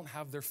they don't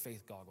have their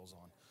faith goggles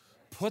on.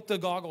 Put the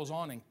goggles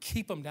on and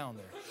keep them down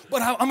there.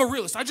 But I'm a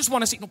realist. I just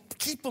want to see. No,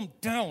 keep them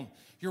down.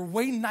 You're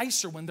way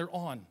nicer when they're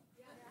on.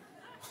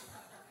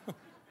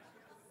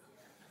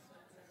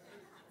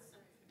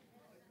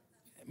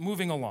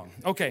 Moving along.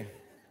 Okay.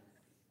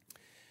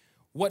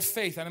 What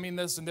faith? And I mean,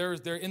 there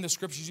in the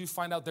scriptures you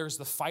find out there's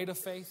the fight of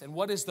faith. And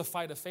what is the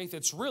fight of faith?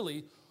 It's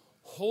really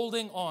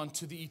holding on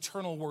to the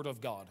eternal word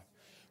of God.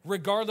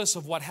 Regardless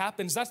of what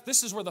happens,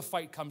 this is where the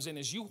fight comes in,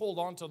 is you hold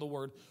on to the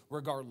word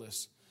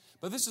regardless.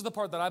 But this is the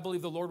part that I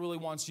believe the Lord really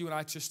wants you and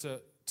I just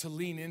to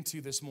lean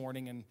into this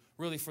morning and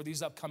really for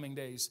these upcoming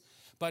days.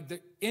 But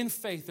in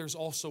faith, there's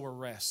also a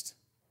rest.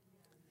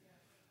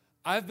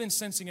 I've been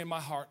sensing in my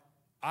heart,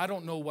 I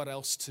don't know what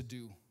else to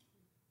do.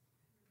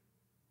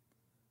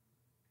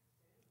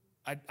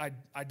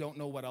 I don't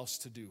know what else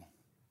to do.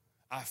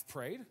 I've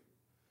prayed.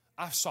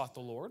 I've sought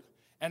the Lord.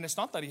 And it's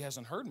not that he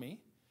hasn't heard me.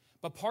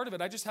 But part of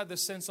it, I just had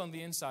this sense on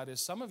the inside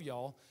is some of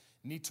y'all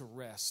need to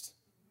rest.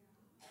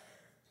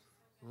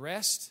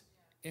 Rest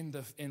in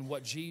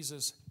what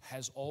Jesus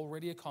has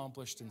already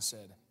accomplished and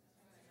said.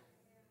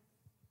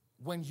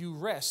 When you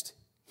rest,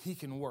 he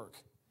can work.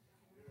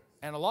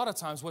 And a lot of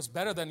times what's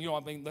better than,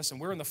 listen,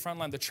 we're in the front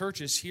line. The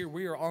church is here.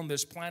 We are on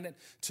this planet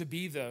to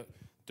be the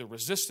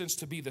resistance,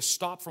 to be the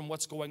stop from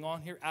what's going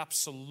on here.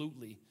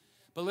 Absolutely.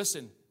 But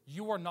listen,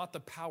 you are not the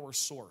power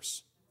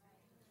source.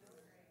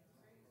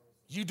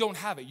 You don't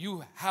have it.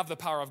 You have the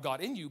power of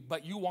God in you,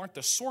 but you aren't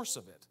the source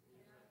of it.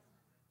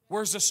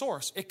 Where's the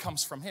source? It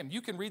comes from him.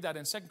 You can read that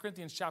in 2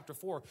 Corinthians chapter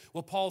 4,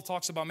 where Paul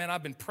talks about, man,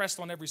 I've been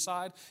pressed on every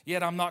side,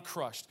 yet I'm not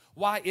crushed.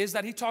 Why is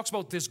that? He talks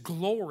about this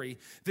glory,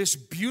 this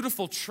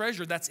beautiful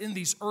treasure that's in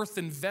these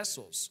earthen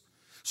vessels.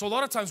 So a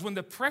lot of times when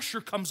the pressure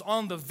comes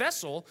on the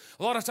vessel,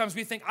 a lot of times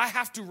we think, I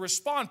have to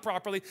respond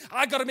properly.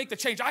 I got to make the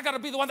change. I got to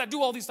be the one that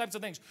do all these types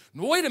of things.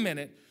 No, wait a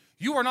minute.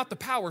 You are not the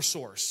power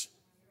source.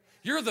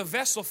 You're the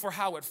vessel for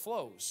how it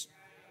flows.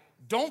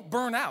 Don't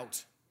burn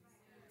out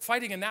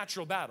fighting a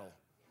natural battle.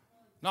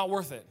 Not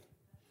worth it.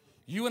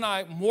 You and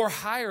I, more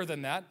higher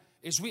than that,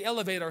 is we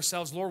elevate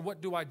ourselves. Lord,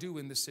 what do I do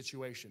in this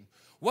situation?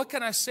 What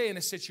can I say in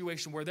a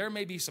situation where there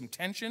may be some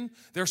tension,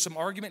 there's some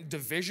argument,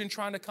 division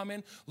trying to come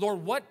in?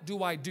 Lord, what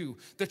do I do?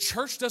 The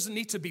church doesn't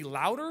need to be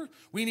louder.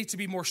 We need to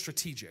be more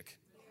strategic.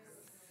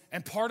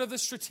 And part of the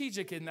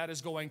strategic in that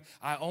is going,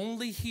 I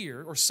only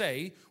hear or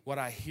say what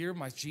I hear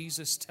my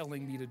Jesus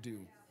telling me to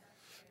do.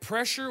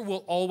 Pressure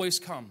will always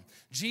come.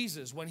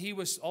 Jesus, when he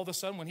was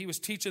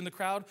teaching the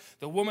crowd,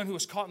 the woman who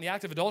was caught in the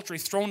act of adultery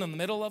thrown in the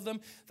middle of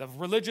them, the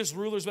religious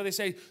rulers, where they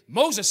say,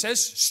 Moses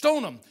says,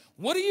 stone them.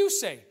 What do you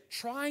say?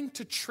 Trying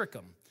to trick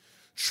them,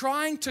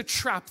 trying to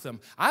trap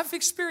them. I've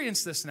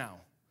experienced this now,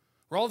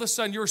 where all of a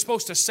sudden you're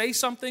supposed to say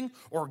something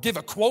or give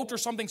a quote or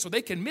something so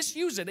they can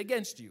misuse it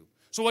against you.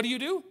 So what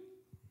do?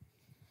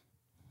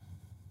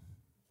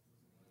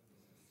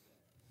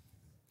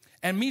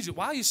 And immediately,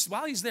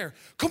 while he's there,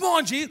 come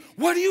on, Jesus,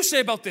 what do you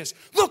say about this?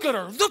 Look at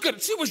her.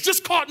 She was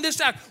just caught in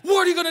this act.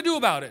 What are you going to do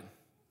about it?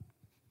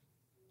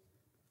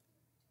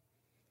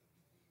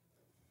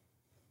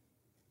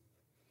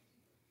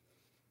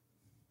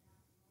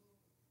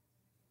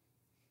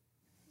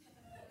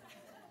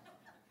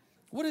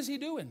 What is he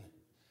doing?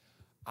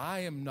 I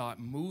am not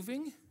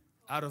moving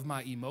out of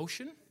my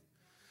emotion.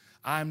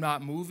 I'm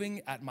not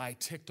moving at my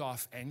ticked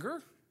off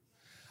anger.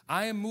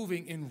 I am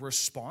moving in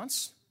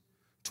response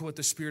to what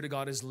the Spirit of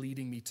God is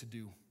leading me to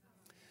do.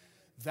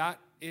 That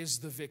is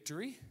the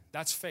victory.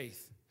 That's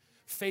faith.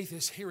 Faith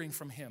is hearing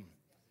from Him.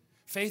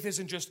 Faith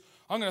isn't just,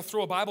 I'm going to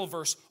throw a Bible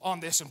verse on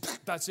this and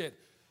that's it.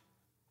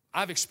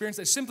 I've experienced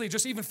that simply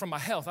just even from my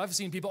health. I've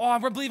seen people,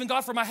 I'm believing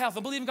God for my health.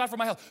 I'm believing God for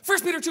my health.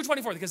 1 Peter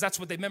 2:24, because that's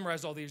what they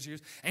memorized all these years.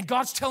 And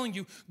God's telling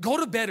you, go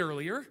to bed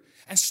earlier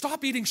and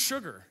stop eating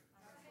sugar.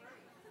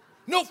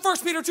 No, 1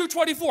 Peter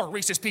 2:24,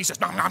 Reese's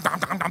Pieces, nom, nom, nom,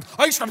 nom, nom,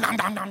 ice cream, nom,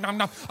 nom, nom, nom,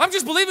 nom. I'm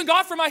just believing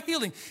God for my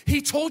healing.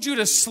 He told you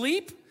to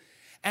sleep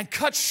and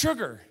cut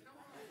sugar.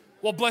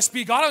 Well, blessed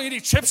be God, I'll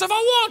eat chips if I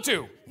want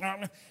to.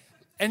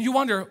 And you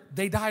wonder,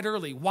 they died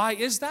early. Why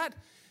is that?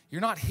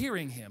 You're not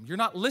hearing Him. You're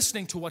not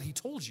listening to what He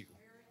told you.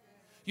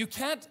 You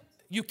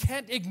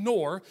can't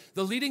ignore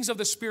the leadings of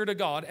the Spirit of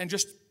God and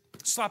just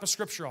slap a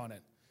scripture on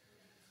it.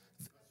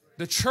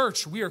 The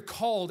church, we are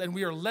called and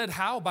we are led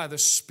how? By the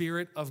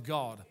Spirit of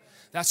God.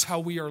 That's how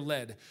we are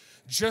led.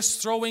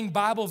 Just throwing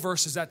Bible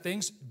verses at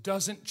things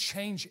doesn't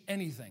change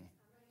anything.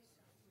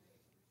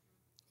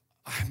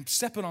 I'm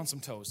stepping on some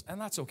toes, and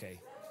that's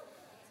okay.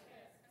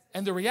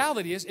 And the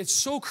reality is, it's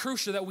so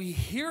crucial that we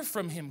hear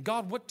from Him.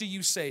 God, what do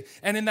you say?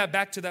 And in that,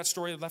 back to that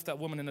story, left that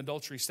woman in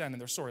adultery standing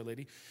there. Sorry,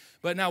 lady.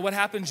 But now what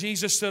happened?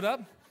 Jesus stood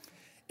up.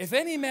 If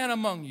any man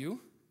among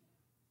you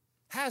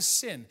has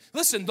sin.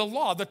 Listen, the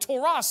law, the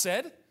Torah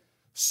said,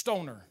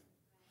 stone her.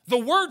 The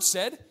word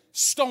said,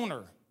 stone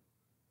her.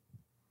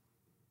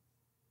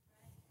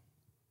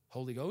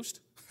 Holy Ghost,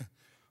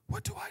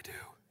 what do I do?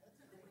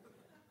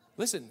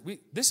 Listen,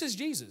 this is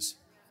Jesus.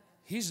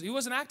 He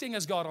wasn't acting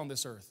as God on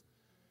this earth.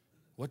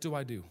 What do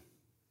I do?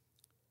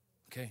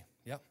 Okay,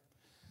 yep.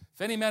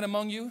 If any man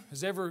among you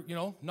has ever,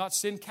 not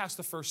sinned, cast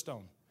the first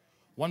stone.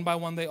 One by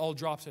one, they all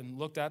dropped and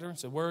looked at her and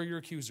said, where are your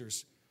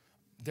accusers?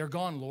 They're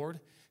gone, Lord.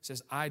 He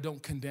says, I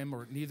don't condemn,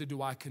 or neither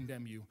do I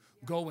condemn you.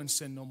 Go and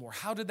sin no more.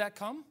 How did that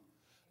come?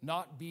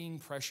 Not being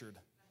pressured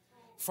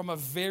from a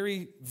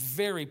very,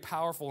 very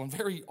powerful and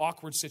very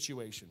awkward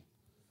situation.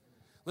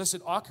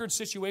 Listen, awkward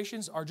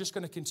situations are just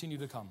going to continue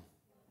to come.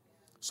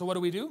 So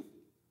what do?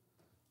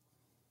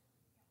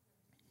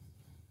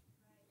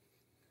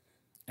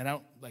 And I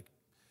don't,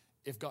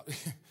 if God,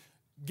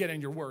 get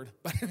in your word.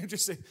 But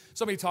just say,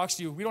 somebody talks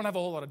to you, we don't have a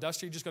whole lot of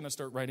dust, you're just going to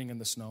start writing in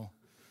the snow.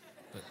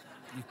 But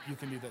you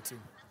can do that too.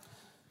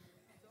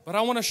 But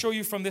I want to show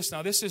you from this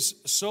now. This is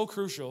so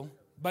crucial.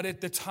 But at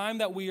the time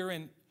that we are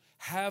in,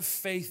 have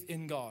faith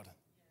in God.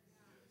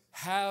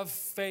 Have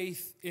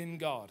faith in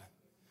God.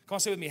 Come on,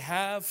 say with me,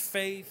 have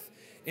faith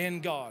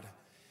in God.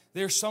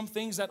 There's some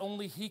things that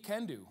only He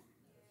can do.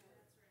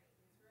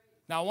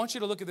 Now, I want you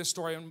to look at this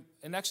story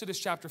in Exodus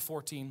chapter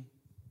 14.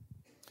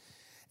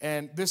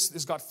 And this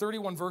has got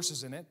 31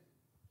 verses in it.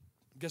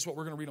 Guess what?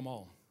 We're going to read them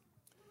all.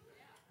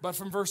 But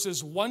from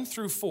verses 1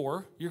 through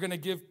 4, you're going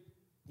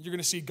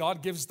to see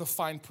God gives the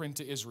fine print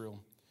to Israel.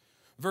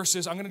 I'm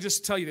going to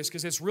just tell you this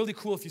because it's really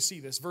cool if you see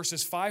this.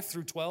 Verses 5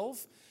 through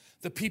 12,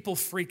 the people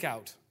freak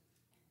out.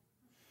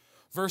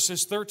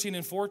 Verses 13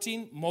 and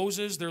 14,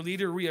 Moses, their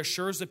leader,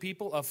 reassures the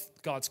people of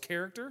God's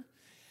character.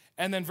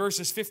 And then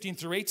verses 15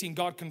 through 18,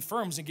 God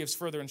confirms and gives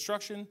further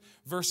instruction.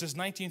 Verses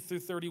 19 through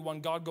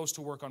 31, God goes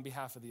to work on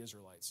behalf of the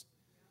Israelites.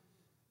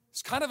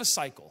 It's kind of a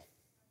cycle,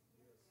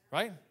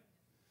 right?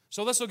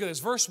 So let's look at this.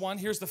 Verse 1,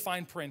 here's the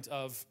fine print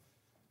of,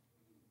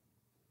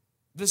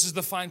 this is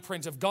the fine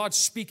print of God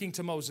speaking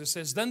to Moses. It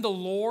says, then the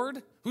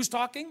Lord, who's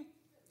talking?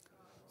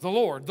 The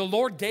Lord. The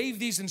Lord gave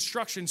these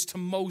instructions to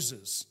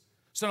Moses.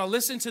 So now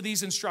listen to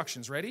these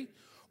instructions. Ready?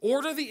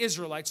 Order the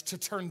Israelites to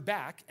turn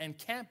back and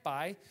camp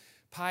by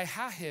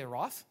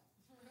Pi-hahiroth,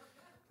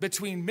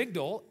 between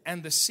Migdol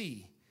and the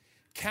sea.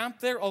 Camp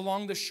there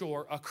along the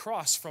shore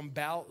across from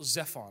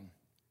Baal-Zephon.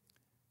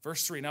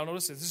 Verse 3. Now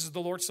notice this is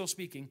the Lord still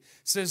speaking.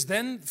 It says,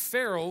 then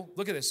Pharaoh,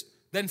 look at this.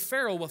 Then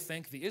Pharaoh will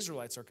think the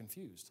Israelites are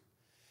confused.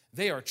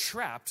 They are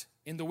trapped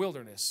in the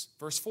wilderness.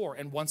 Verse 4.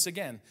 And once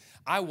again,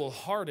 I will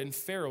harden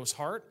Pharaoh's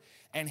heart,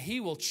 and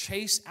he will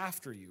chase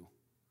after you.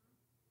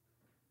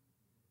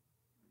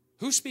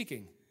 Who's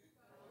speaking?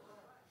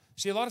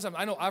 See, a lot of times,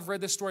 I know I've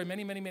read this story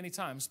many, many, many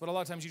times, but a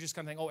lot of times you just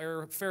kind of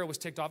think, Pharaoh was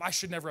ticked off. I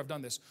should never have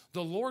done this.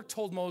 The Lord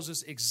told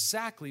Moses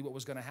exactly what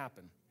was going to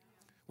happen.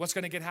 What's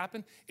going to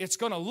happen? It's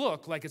going to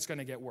look like it's going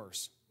to get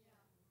worse.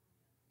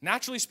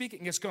 Naturally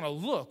speaking, it's going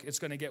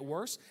to get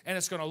worse, and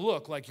it's going to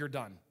look like you're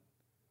done.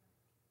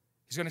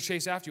 He's going to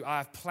chase after you. I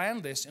have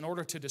planned this in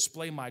order to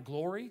display my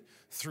glory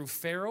through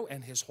Pharaoh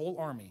and his whole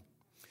army.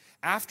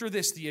 After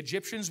this, the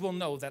Egyptians will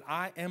know that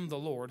I am the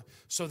Lord.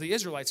 So the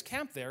Israelites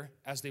camped there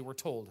as they were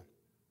told.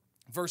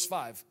 Verse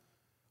 5.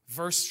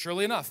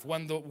 Surely enough,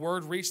 when the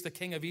word reached the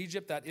king of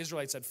Egypt that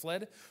Israelites had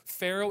fled,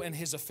 Pharaoh and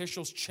his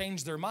officials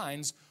changed their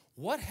minds.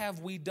 What have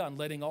we done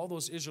letting all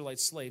those Israelite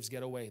slaves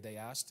get away, they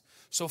asked.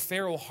 So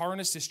Pharaoh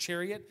harnessed his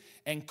chariot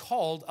and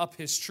called up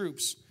his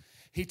troops.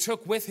 He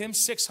took with him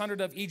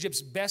 600 of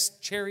Egypt's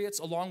best chariots,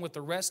 along with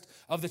the rest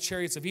of the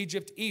chariots of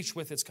Egypt, each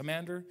with its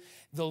commander.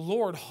 The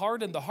Lord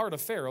hardened the heart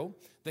of Pharaoh,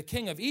 the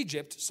king of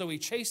Egypt, so he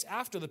chased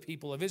after the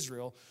people of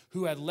Israel,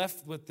 who had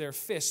left with their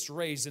fists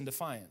raised in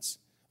defiance.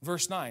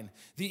 Verse 9,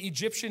 the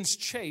Egyptians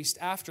chased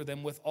after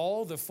them with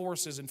all the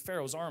forces in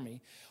Pharaoh's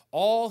army,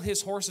 all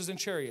his horses and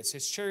chariots,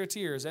 his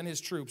charioteers and his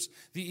troops.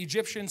 The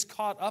Egyptians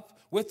caught up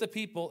with the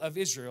people of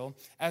Israel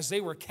as they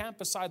were camped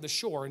beside the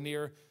shore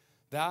near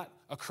that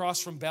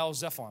across from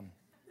Baal-zephon.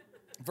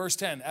 Verse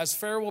 10, as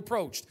Pharaoh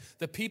approached,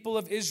 the people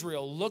of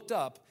Israel looked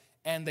up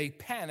and they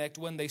panicked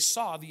when they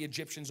saw the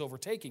Egyptians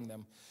overtaking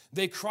them.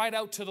 They cried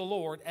out to the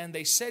Lord and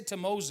they said to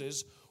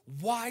Moses,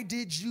 why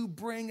did you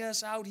bring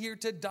us out here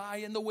to die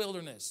in the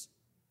wilderness?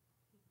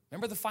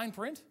 Remember the fine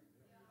print?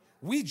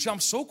 We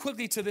jump so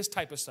quickly to this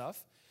type of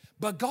stuff,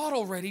 but God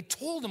already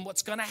told them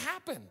what's going to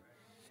happen.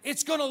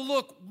 It's going to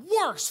look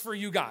worse for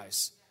you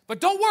guys, but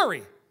don't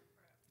worry.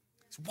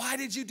 Why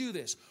did you do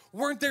this?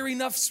 Weren't there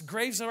enough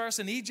graves of us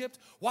in Egypt?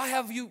 What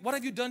have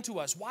you done to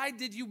us? Why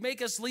did you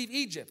make us leave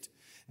Egypt?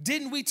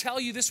 Didn't we tell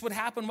you this would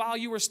happen while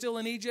you were still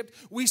in Egypt?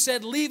 We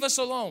said, leave us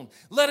alone.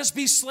 Let us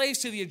be slaves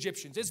to the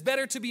Egyptians. It's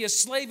better to be a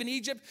slave in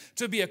Egypt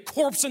to be a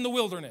corpse in the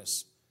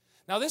wilderness.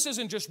 Now, this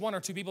isn't just one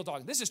or two people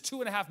talking. This is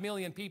 2.5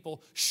 million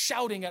people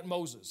shouting at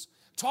Moses.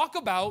 Talk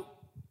about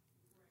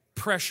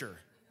pressure.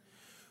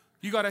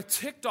 You got a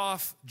ticked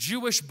off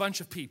Jewish bunch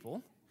of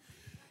people.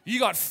 You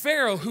got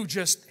Pharaoh who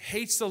just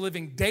hates the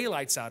living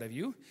daylights out of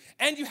you.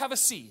 And you have a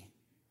sea.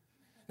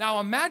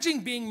 Now, imagine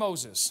being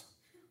Moses.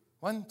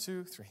 1,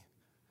 2, 3.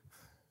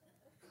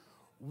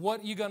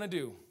 What are you going to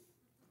do?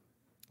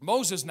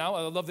 Moses now,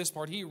 I love this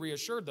part, he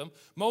reassured them.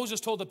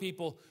 Moses told the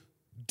people,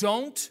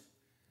 don't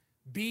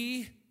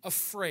be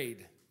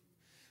afraid.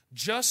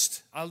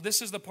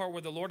 This is the part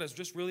where the Lord has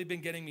just really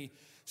been getting me.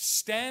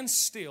 Stand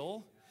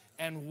still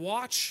and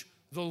watch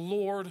the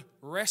Lord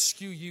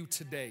rescue you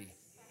today.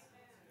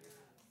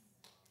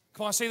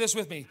 Come on, say this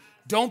with me.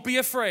 Don't be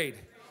afraid.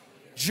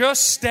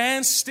 Just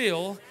stand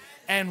still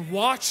and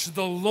watch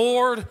the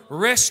Lord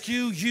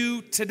rescue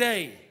you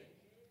today.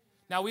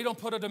 Now, we don't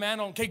put a demand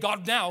on, okay,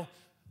 God, now.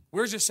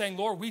 We're just saying,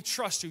 Lord, we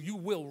trust you. You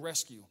will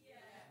rescue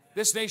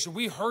this nation.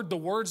 We heard the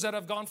words that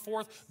have gone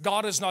forth.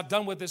 God is not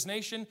done with this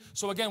nation.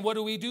 So again, what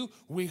do?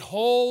 We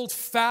hold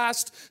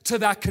fast to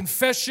that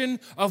confession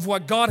of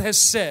what God has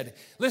said.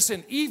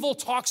 Listen, evil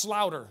talks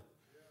louder.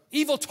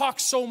 Evil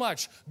talks so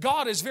much.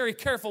 God is very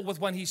careful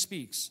with when he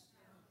speaks.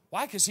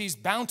 Why? Because he's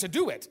bound to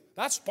do it.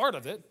 That's part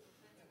of it.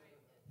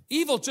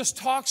 Evil just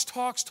talks.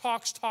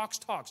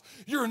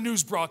 You're a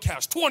news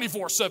broadcast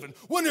 24/7.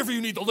 Whenever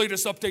you need the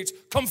latest updates,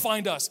 come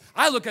find us.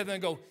 I look at it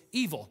and go,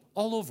 evil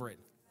all over it.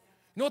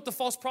 You know what the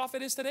false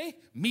prophet is today?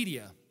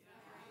 Media.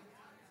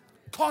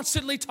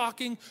 Constantly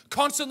talking,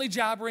 constantly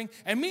jabbering.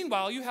 And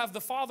meanwhile, you have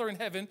the Father in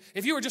heaven.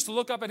 If you were just to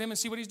look up at him and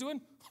see what he's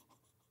doing.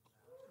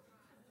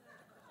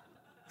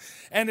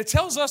 And it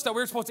tells us that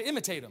we're supposed to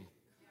imitate him.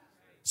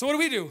 So what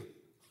do?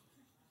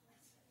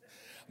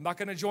 I'm not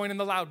going to join in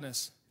the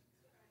loudness.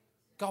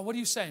 God, what are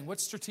you saying?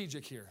 What's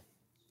strategic here?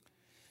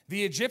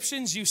 The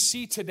Egyptians you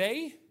see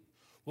today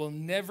will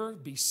never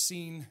be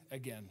seen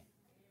again.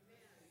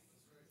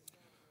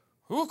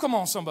 Ooh, come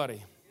on,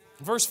 somebody.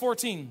 Verse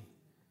 14.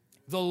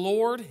 The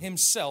Lord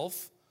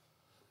himself,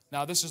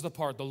 now this is the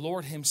part, the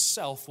Lord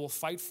himself will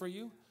fight for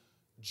you.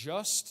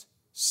 Just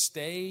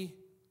stay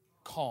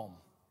calm.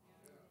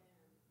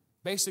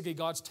 Basically,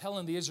 God's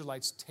telling the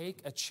Israelites,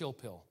 take a chill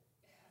pill.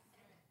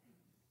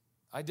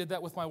 I did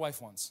that with my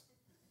wife once.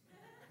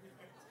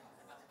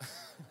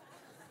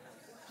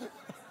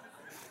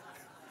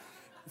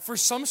 For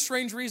some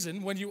strange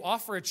reason, when you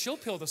offer a chill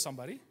pill to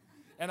somebody,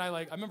 and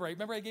I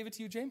remember I gave it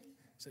to you, James?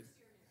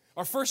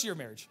 Our first year of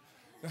marriage.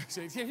 I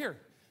said, yeah, here.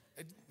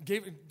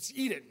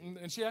 Eat it.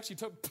 And she actually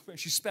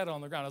she spat it on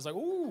the ground. I was like,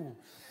 ooh,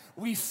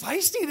 we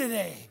feisty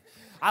today.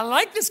 I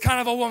like this kind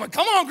of a woman.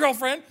 Come on,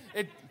 girlfriend.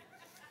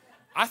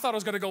 I thought it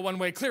was going to go one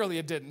way. Clearly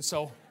it didn't,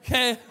 so.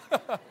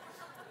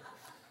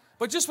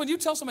 But just when you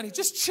tell somebody,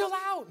 just chill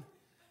out,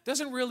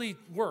 doesn't really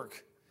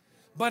work.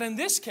 But in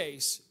this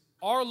case,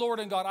 our Lord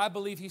and God, I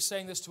believe he's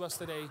saying this to us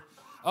today.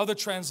 Other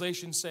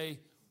translations say,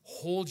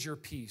 hold your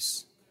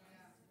peace.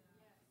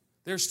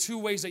 There's two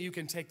ways that you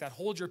can take that.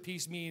 Hold your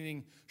peace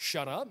meaning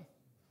shut up.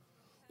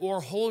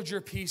 Or hold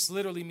your peace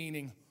literally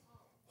meaning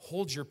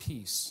hold your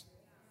peace.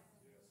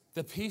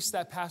 The peace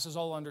that passes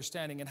all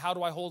understanding. And how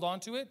do I hold on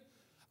to it?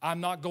 I'm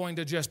not going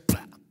to just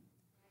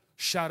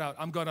shout out.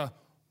 I'm going to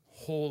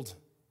hold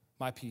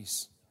my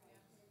peace.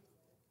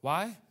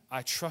 Why?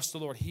 I trust the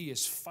Lord. He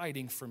is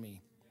fighting for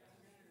me.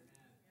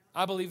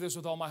 I believe this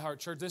with all my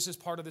heart, church. This is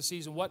part of the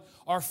season. What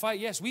our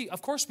fight, yes,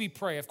 of course we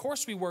pray. Of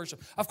course we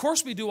worship. Of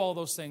course we do all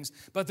those things.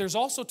 But there's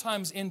also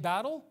times in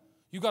battle,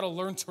 you got to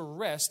learn to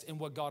rest in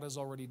what God has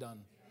already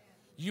done.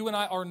 You and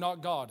I are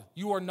not God.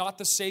 You are not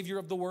the Savior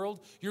of the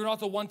world. You're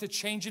not the one to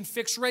change and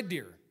fix Red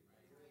Deer.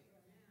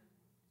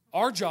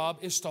 Our job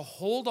is to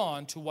hold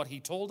on to what he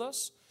told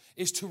us,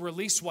 is to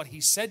release what he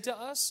said to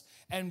us,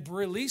 and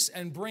release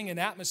and bring an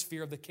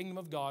atmosphere of the kingdom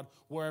of God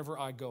wherever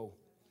I go.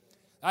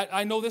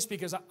 I know this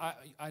because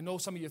I know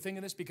some of you are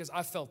thinking this because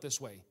I felt this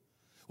way.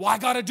 Well, I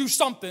got to do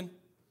something.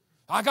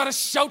 I got to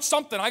shout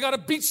something. I got to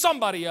beat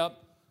somebody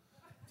up.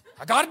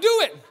 I got to do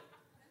it.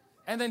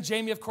 And then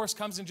Jamie, of course,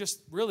 comes and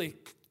just really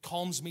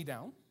calms me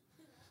down.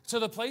 to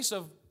the place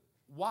of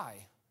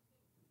why?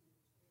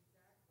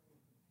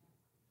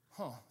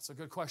 That's a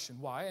good question.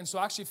 Why? And so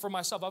actually for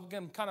myself,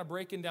 I'm kind of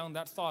breaking down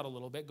that thought a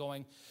little bit,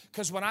 going,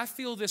 because when I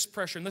feel this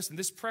pressure, and listen,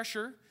 this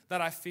pressure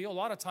that I feel, a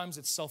lot of times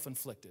it's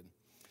self-inflicted.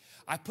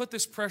 I put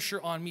this pressure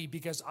on me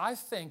because I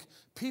think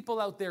people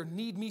out there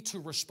need me to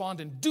respond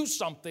and do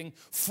something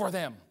for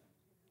them.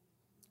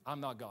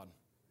 I'm not God.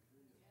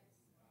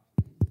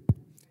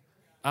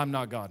 I'm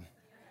not God.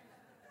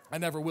 I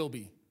never will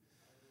be.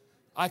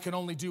 I can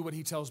only do what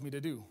he tells me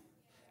to do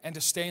and to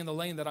stay in the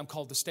lane that I'm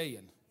called to stay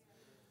in.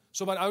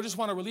 So, but I just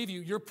want to relieve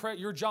you,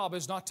 your job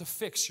is not to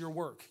fix your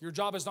work. Your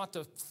job is not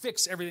to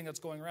fix everything that's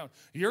going around.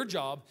 Your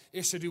job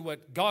is to do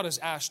what God has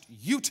asked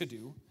you to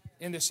do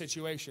in this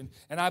situation.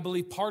 And I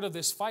believe part of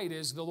this fight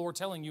is the Lord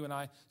telling you and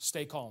I,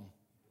 stay calm.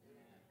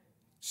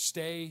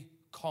 Stay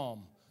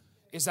calm.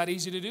 Is that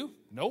easy to do?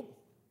 Nope.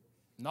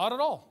 Not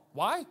at all.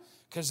 Why?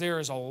 Because there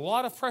is a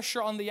lot of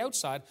pressure on the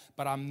outside,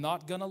 but I'm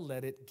not going to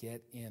let it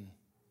get in.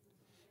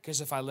 Because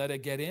if I let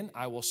it get in,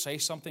 I will say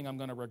something I'm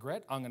going to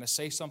regret. I'm going to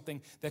say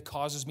something that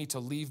causes me to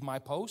leave my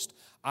post.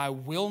 I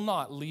will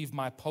not leave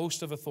my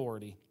post of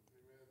authority.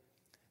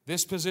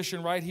 This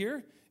position right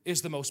here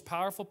is the most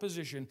powerful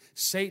position.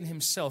 Satan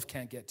himself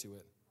can't get to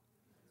it.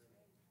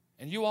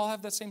 And you all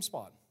have that same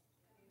spot.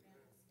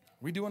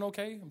 We doing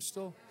okay? I'm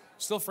still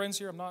friends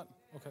here? I'm not?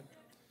 Okay.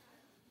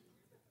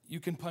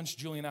 You can punch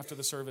Julian after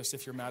the service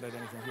if you're mad at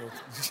anything.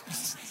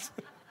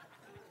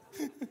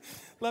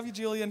 Love you,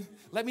 Julian.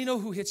 Let me know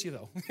who hits you,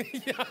 though.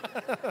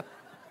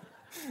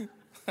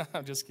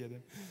 I'm just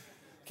kidding.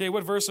 Okay,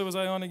 what verse was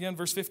I on again?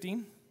 Verse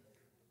 15?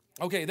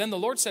 Okay, then the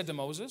Lord said to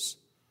Moses,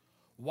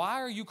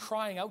 why are you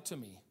crying out to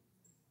me?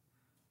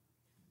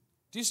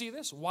 Do you see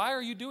this? Why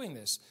are you doing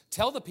this?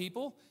 Tell the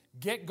people,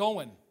 get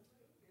going.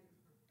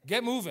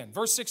 Get moving.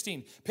 Verse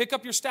 16, pick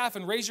up your staff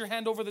and raise your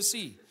hand over the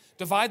sea.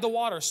 Divide the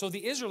water so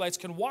the Israelites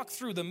can walk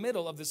through the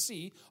middle of the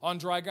sea on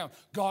dry ground.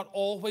 God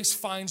always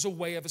finds a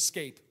way of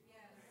escape.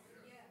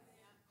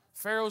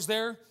 Pharaoh's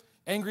there.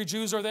 Angry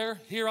Jews are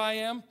there. Here I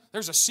am.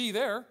 There's a sea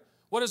there.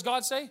 What does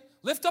God say?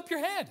 Lift up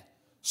your head.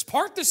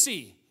 Part the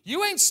sea.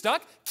 You ain't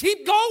stuck.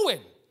 Keep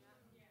going.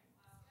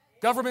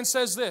 Government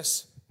says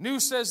this.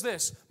 News says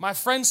this. My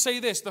friends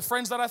say this. The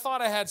friends that I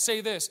thought I had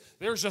say this.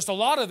 There's just a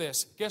lot of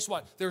this. Guess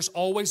what? There's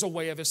always a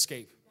way of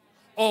escape.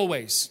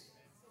 Always.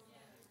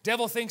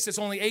 Devil thinks it's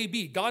only A,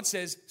 B. God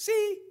says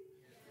C.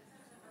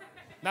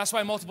 That's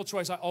why multiple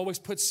choice, I always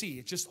put C.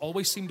 It just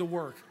always seemed to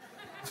work.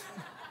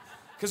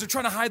 Because they're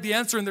trying to hide the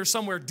answer in there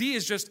somewhere. D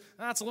is just,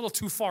 that's a little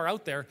too far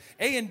out there.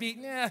 A and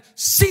B,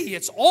 C.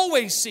 It's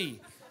always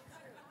C.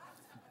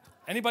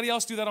 Anybody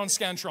else do that on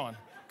Scantron?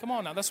 Come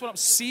on now, that's what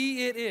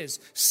C it is.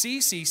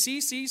 C, C,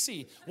 C, C,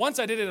 C. Once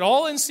I did it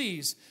all in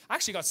C's. I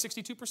actually got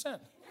 62%.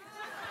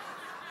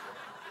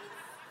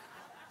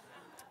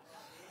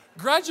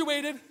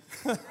 Graduated.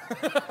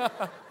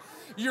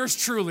 Yours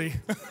truly.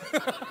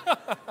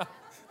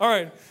 All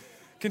right,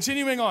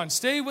 continuing on.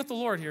 Stay with the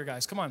Lord here,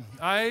 guys. Come on.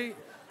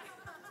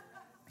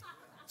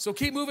 So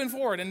keep moving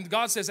forward. And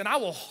God says, and I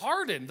will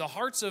harden the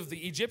hearts of the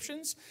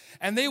Egyptians,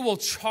 and they will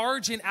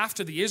charge in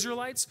after the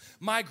Israelites.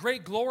 My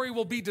great glory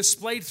will be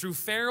displayed through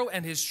Pharaoh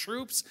and his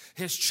troops,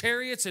 his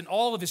chariots, and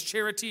all of his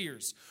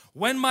charioteers.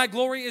 When my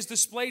glory is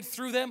displayed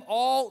through them,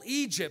 all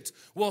Egypt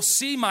will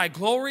see my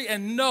glory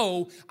and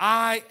know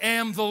I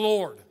am the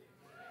Lord.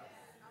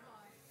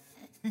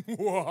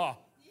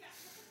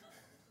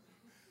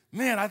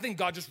 Man, I think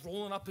God just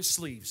rolling up his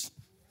sleeves.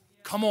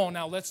 Come on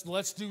now,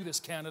 let's do this,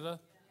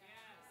 Canada.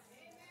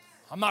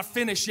 I'm not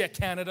finished yet,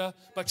 Canada.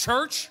 But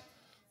church,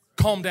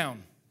 calm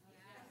down.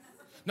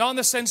 Not in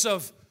the sense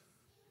of,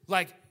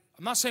 I'm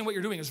not saying what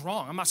you're doing is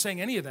wrong. I'm not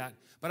saying any of that.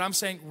 But I'm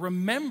saying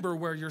remember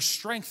where your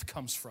strength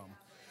comes from.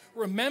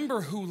 Remember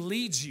who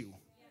leads you.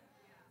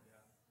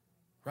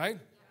 Right?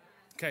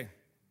 Okay.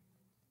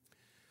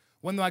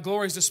 When my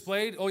glory is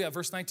displayed,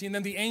 verse 19,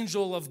 then the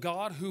angel of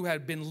God who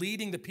had been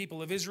leading the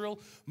people of Israel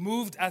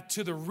moved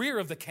to the rear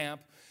of the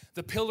camp.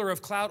 The pillar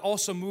of cloud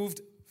also moved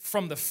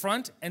from the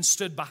front and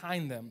stood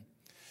behind them.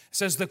 It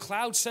says, the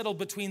cloud settled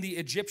between the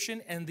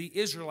Egyptian and the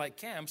Israelite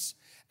camps.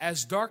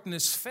 As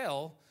darkness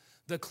fell,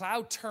 the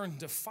cloud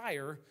turned to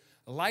fire,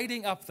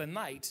 lighting up the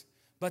night.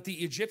 But the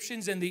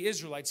Egyptians and the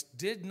Israelites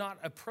did not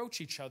approach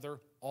each other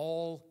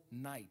all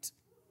night.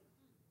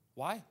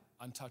 Why?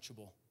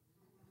 Untouchable.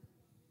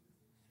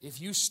 If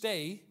you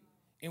stay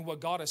in what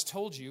God has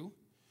told you,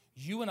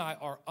 you and I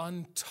are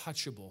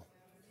untouchable.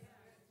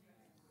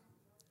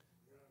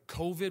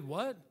 COVID,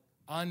 what?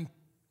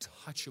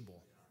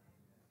 Untouchable.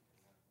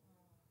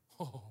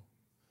 Oh,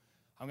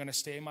 I'm going to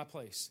stay in my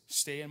place,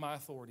 stay in my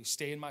authority,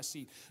 stay in my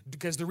seat.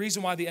 Because the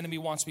reason why the enemy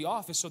wants me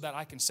off is so that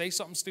I can say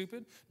something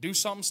stupid, do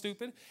something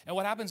stupid. And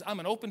what happens,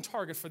 I'm an open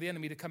target for the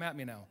enemy to come at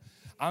me now.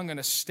 I'm going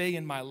to stay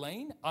in my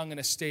lane. I'm going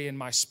to stay in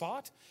my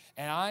spot.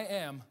 And I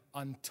am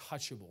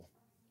untouchable.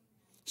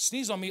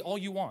 Sneeze on me all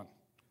you want.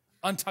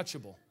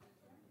 Untouchable.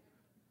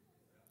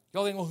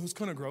 Y'all think, well, it's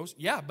kind of gross.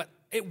 Yeah, but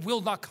it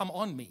will not come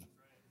on me.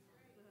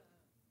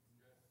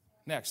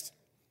 Next.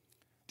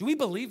 Do we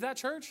believe that,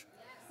 church?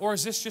 Or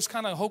is this just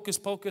kind of hocus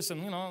pocus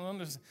and,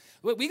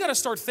 we got to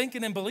start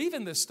thinking and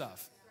believing this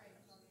stuff.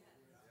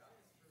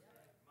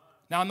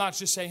 Now, I'm not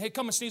just saying, hey,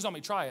 come and sneeze on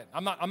me, try it.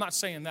 I'm not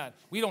saying that.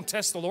 We don't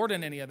test the Lord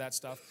in any of that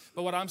stuff.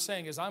 But what I'm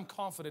saying is I'm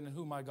confident in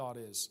who my God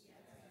is.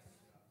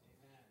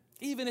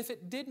 Even if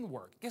it didn't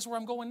work, guess where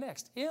I'm going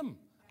next? Him.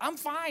 I'm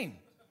fine.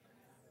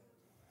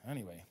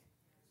 Anyway.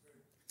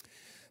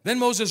 Then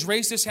Moses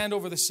raised his hand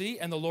over the sea,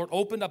 and the Lord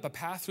opened up a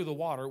path through the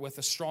water with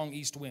a strong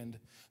east wind.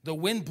 The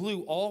wind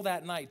blew all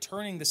that night,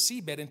 turning the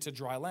seabed into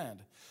dry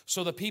land.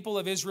 So the people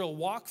of Israel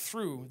walked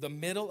through the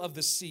middle of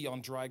the sea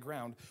on dry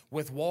ground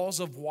with walls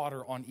of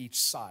water on each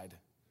side.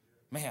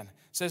 Man, it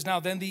says, now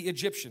then the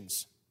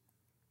Egyptians,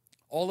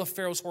 all of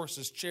Pharaoh's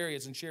horses,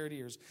 chariots, and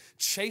charioteers,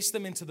 chased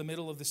them into the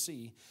middle of the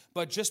sea.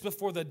 But just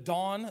before the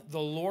dawn, the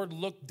Lord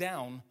looked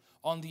down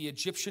on the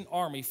Egyptian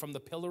army from the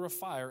pillar of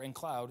fire and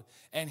cloud,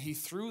 and he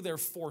threw their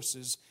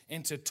forces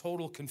into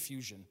total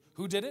confusion.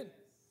 Who did it?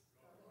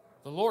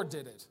 The Lord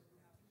did it.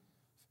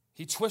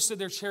 He twisted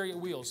their chariot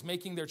wheels,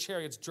 making their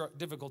chariots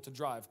difficult to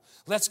drive.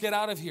 Let's get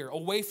out of here,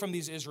 away from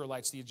these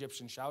Israelites, the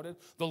Egyptians shouted.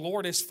 The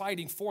Lord is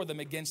fighting for them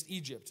against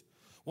Egypt.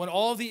 When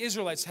all the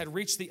Israelites had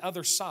reached the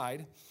other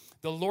side,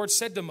 the Lord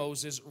said to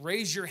Moses,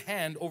 raise your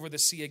hand over the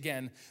sea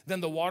again.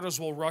 Then the waters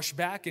will rush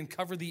back and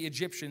cover the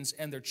Egyptians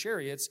and their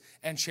chariots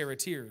and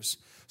charioteers.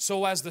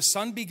 So as the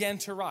sun began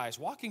to rise,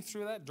 walking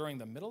through that during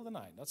the middle of the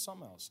night, that's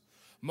something else.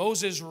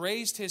 Moses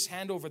raised his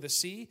hand over the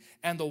sea,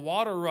 and the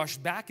water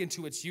rushed back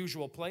into its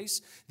usual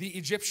place. The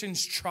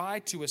Egyptians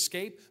tried to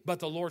escape, but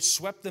the Lord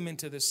swept them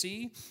into the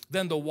sea.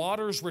 Then the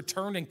waters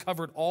returned and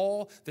covered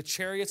all the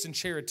chariots and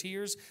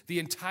charioteers, the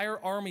entire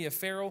army of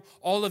Pharaoh,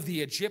 all of the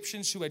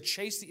Egyptians who had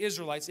chased the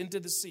Israelites into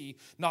the sea.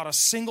 Not a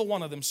single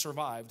one of them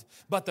survived.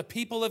 But the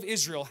people of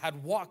Israel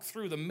had walked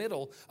through the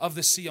middle of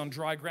the sea on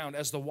dry ground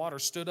as the water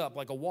stood up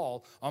like a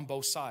wall on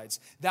both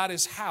sides. That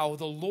is how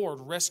the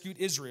Lord rescued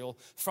Israel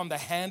from the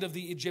hand of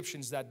the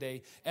Egyptians that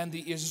day, and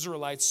the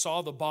Israelites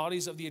saw the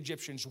bodies of the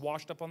Egyptians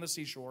washed up on the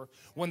seashore.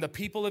 When the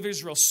people of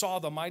Israel saw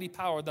the mighty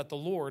power that the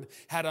Lord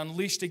had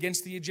unleashed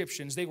against the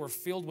Egyptians, they were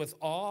filled with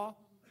awe.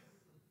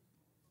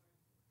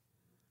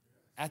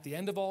 At the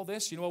end of all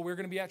this, you know what we're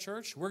going to be at,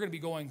 church? We're going to be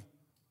going,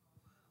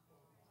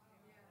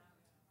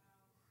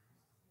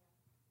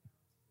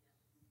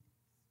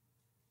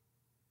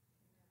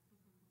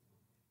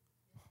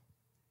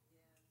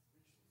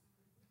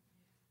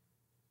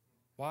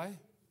 why?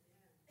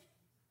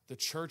 The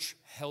church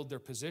held their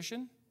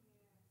position,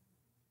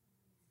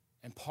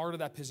 and part of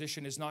that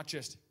position is not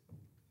just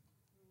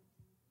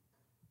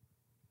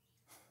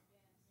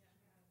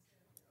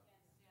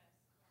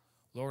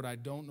Lord, I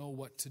don't know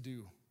what to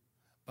do,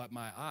 but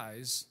my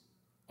eyes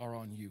are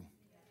on you.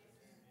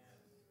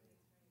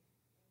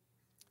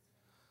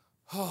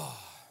 Oh,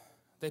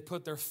 they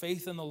put their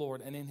faith in the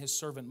Lord and in his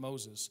servant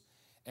Moses.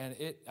 And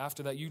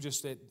after that,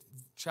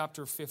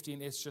 chapter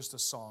 15, it's just a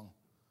song.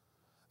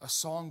 A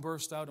song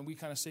burst out, and we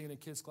kind of sing it in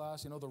kids'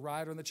 class. The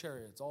rider and the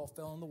chariots all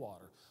fell in the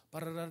water.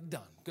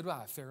 Done.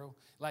 Goodbye, Pharaoh.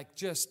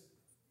 Just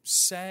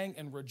sang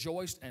and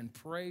rejoiced and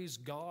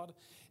praised God.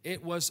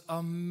 It was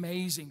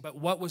amazing. But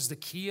what was the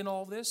key in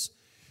all this?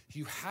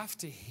 You have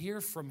to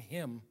hear from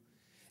him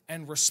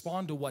and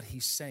respond to what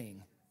he's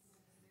saying.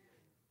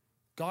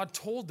 God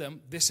told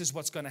them this is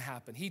what's going to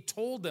happen. He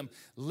told them,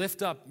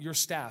 lift up your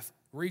staff,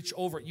 reach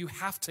over it. You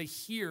have to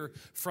hear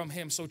from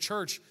him. So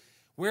church,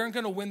 we aren't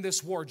going to win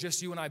this war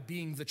just you and I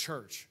being the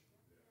church.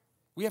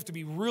 We have to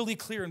be really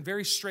clear and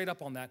very straight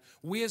up on that.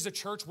 We as a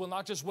church will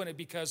not just win it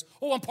because,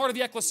 I'm part of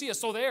the ecclesia,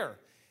 so there.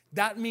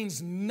 That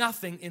means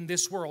nothing in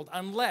this world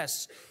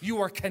unless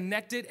you are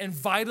connected and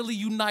vitally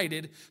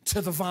united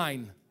to the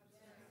vine.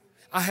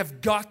 I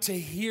have got to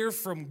hear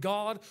from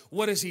God.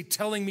 What is he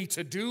telling me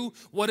to do?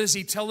 What is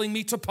he telling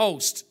me to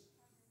post?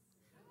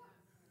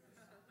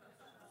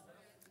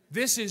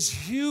 This is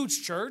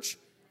huge, church.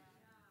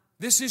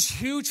 This is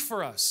huge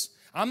for us.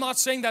 I'm not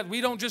saying that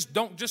we don't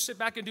just sit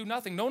back and do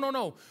nothing.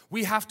 No.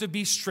 We have to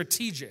be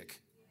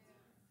strategic.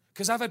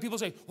 Because I've had people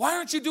say, why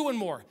aren't you doing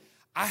more?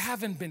 I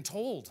haven't been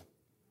told.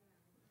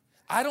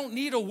 I don't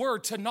need a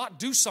word to not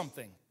do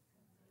something.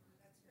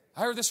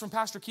 I heard this from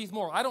Pastor Keith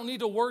Moore. I don't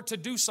need a word to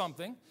do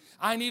something.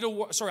 I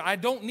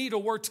don't need a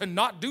word to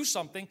not do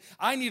something.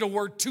 I need a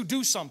word to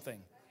do something.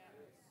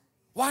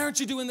 Why aren't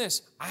you doing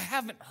this? I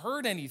haven't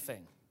heard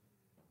anything.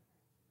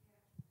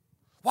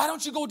 Why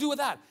don't you go do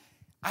that?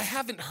 I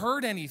haven't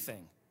heard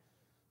anything.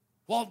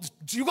 Well,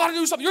 you got to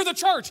do something. You're the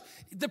church.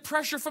 The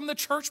pressure from the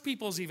church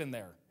people is even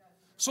there.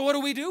 So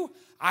what do?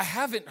 I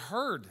haven't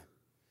heard.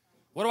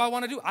 What do I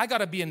want to do? I got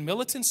to be in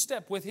militant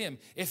step with him.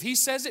 If he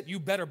says it, you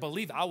better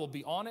believe I will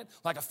be on it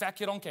like a fat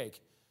kid on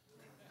cake.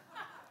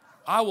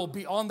 I will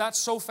be on that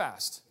so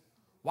fast.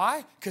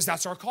 Why? Because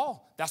that's our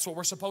call. That's what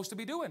we're supposed to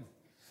be doing.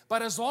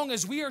 But as long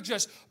as we are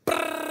just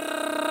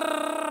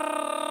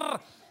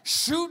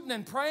shooting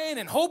and praying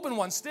and hoping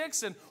one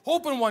sticks and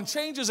hoping one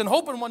changes and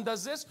hoping one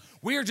does this,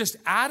 we are just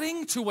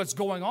adding to what's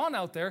going on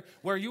out there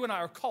where you and I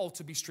are called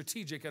to be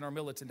strategic in our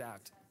militant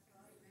act.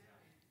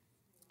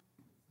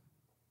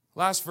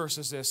 Last verse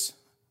is this.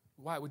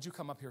 Why would you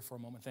come up here for a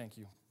moment? Thank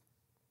you.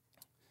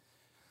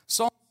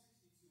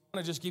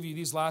 want to just give you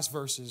these last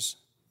verses.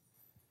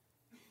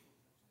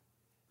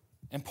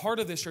 And part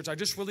of this, church, I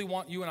just really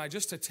want you and I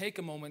just to take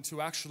a moment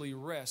to actually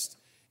rest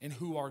in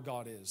who our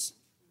God is.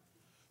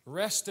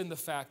 Rest in the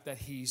fact that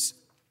He's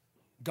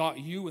got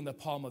you in the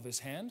palm of His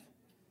hand.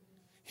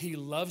 He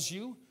loves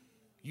you.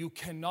 You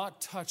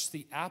cannot touch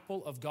the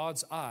apple of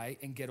God's eye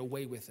and get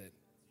away with it.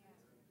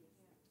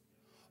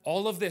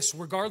 All of this,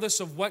 regardless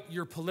of what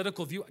your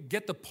political view,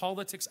 get the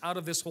politics out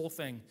of this whole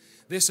thing.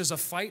 This is a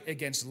fight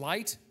against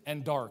light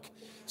and dark.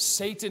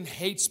 Satan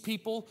hates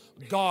people.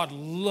 God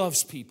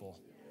loves people.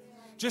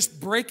 Just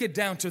break it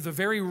down to the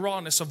very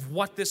rawness of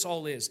what this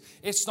all is.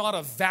 It's not a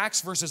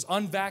vax versus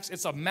unvax.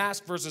 It's a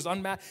mask versus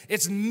unmasked.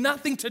 It's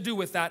nothing to do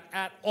with that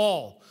at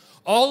all.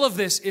 All of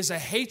this is a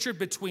hatred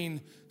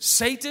between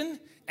Satan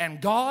and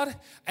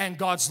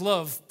God's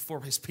love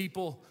for His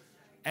people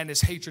and His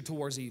hatred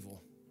towards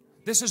evil.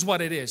 This is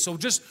what it is. So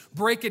just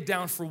break it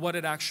down for what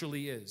it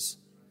actually is.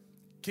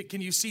 Can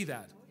you see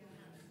that?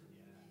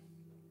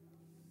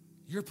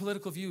 Your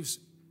political views,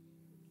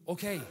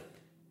 okay.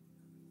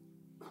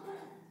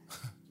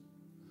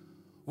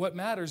 What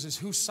matters is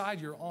whose side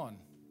you're on.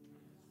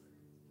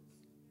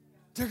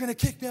 They're going to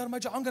kick me out of my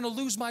job. I'm going to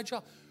lose my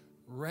job.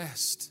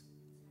 Rest.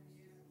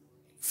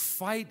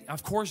 Fight.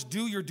 Of course,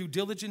 do your due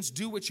diligence.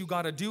 Do what you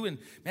got to do. And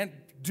man,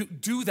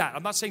 do that.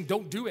 I'm not saying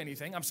don't do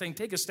anything. I'm saying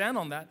take a stand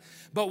on that.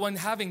 But when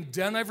having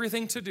done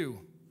everything to do,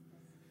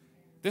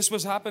 this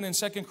was happened in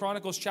 2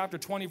 Chronicles chapter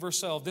 20, verse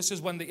 12. This is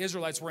when the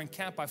Israelites were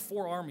encamped by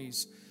 4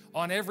 armies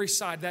on every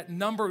side. That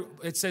number,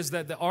 it says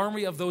that the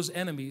army of those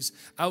enemies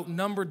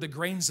outnumbered the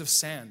grains of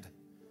sand.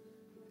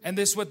 And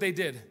this is what they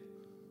did.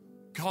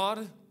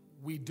 God,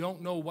 we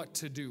don't know what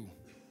to do,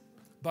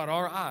 but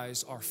our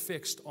eyes are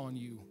fixed on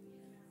you.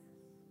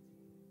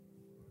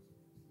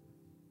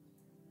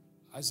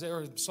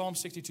 Psalm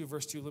 62,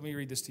 verse 2, let me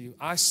read this to you.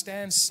 I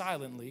stand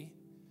silently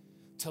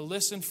to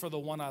listen for the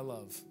one I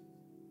love,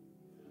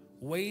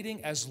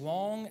 waiting as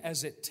long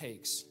as it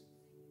takes.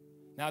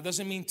 Now, it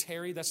doesn't mean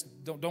tarry.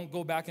 Don't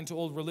go back into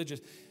old religious.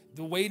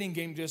 The waiting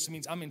game just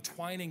means I'm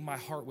entwining my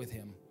heart with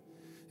Him.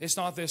 It's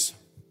not this.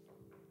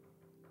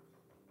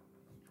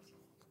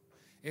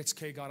 It's,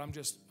 okay, God,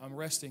 I'm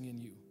resting in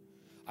you.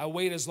 I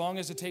wait as long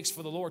as it takes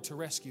for the Lord to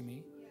rescue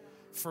me.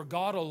 For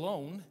God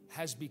alone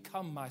has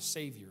become my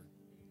Savior.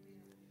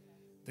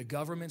 The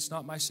government's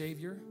not my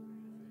Savior.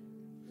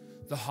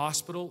 The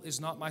hospital is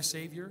not my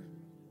Savior.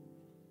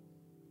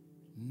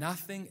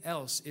 Nothing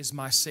else is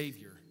my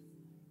Savior.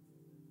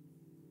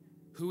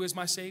 Who is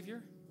my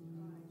Savior?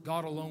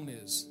 God alone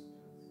is.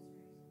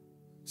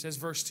 It says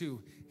verse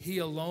 2, He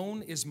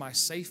alone is my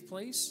safe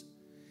place.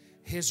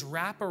 His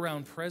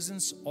wraparound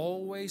presence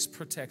always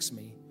protects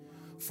me,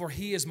 for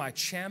He is my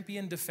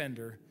champion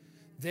defender.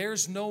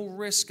 There's no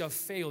risk of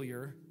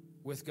failure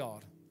with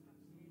God.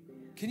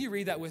 Can you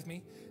read that with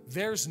me?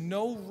 There's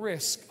no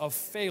risk of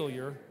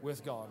failure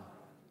with God.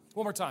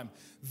 One more time.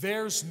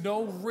 There's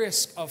no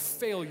risk of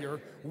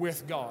failure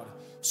with God.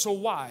 So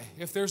why?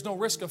 If there's no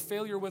risk of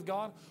failure with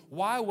God,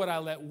 why would I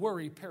let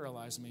worry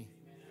paralyze me?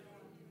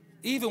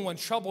 Even when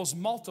troubles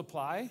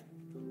multiply,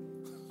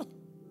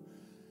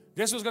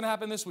 guess what's going to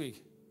happen this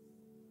week?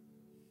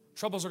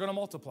 Troubles are going to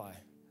multiply.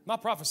 I'm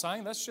not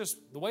prophesying. That's just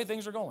the way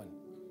things are going.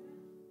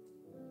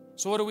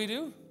 So what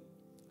do?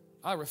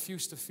 I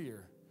refuse to fear.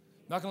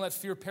 I'm not going to let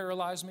fear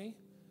paralyze me.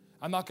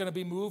 I'm not going to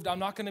be moved. I'm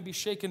not going to be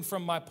shaken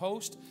from my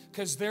post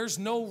because there's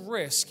no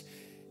risk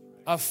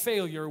of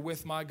failure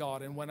with my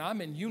God. And when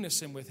I'm in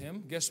unison with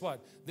Him, guess what?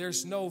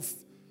 There's no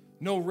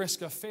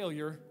risk of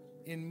failure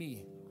in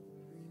me.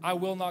 I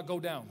will not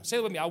go down. Say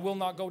it with me. I will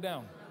not go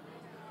down.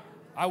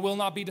 I will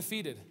not be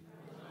defeated.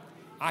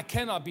 I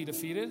cannot be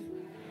defeated.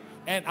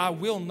 And I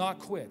will not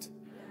quit.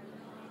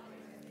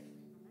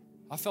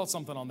 I felt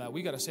something on that.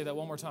 We got to say that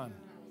one more time.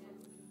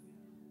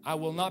 I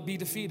will not be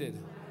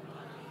defeated.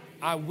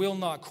 I will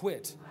not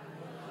quit.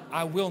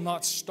 I will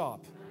not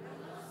stop.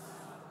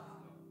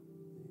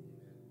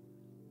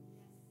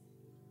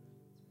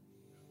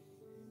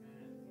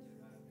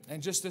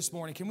 And just this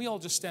morning, can we all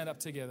just stand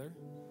up together?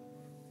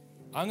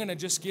 I'm going to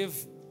just give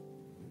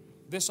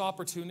this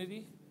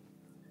opportunity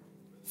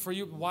for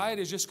you. Wyatt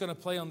is just going to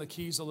play on the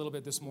keys a little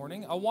bit this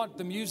morning. I want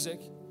the music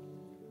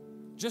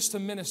just to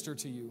minister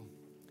to you.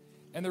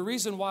 And the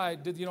reason why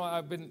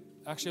I've been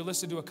actually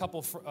listening to a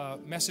couple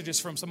messages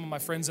from some of my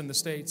friends in the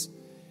States.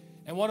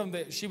 And one of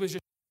them, she was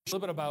just a little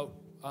bit about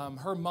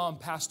her mom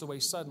passed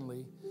away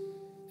suddenly.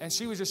 And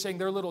she was just saying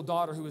their little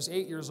daughter, who is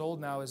 8 years old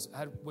now,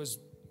 was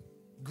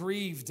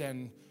grieved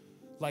and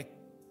like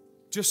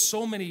just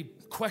so many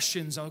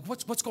questions. Like,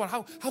 what's going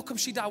on? How come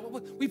she died?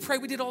 We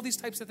prayed. We did all these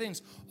types of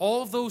things.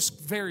 All of those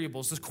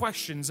variables, the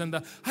questions,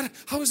 and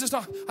how is this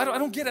not? I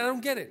don't get it. I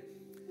don't get it.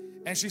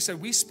 And she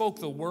said, we spoke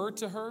the word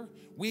to her.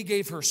 We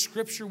gave her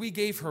scripture. We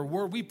gave her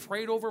word. We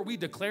prayed over her. We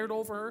declared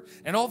over her.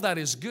 And all that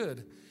is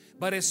good.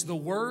 But it's the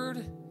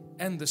word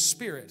and the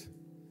spirit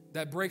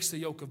that breaks the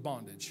yoke of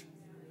bondage.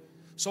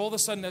 So all of a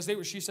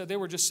sudden, she said they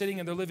were just sitting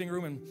in their living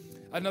room, and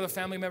another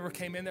family member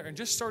came in there and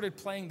just started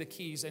playing the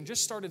keys and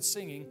just started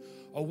singing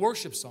a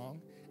worship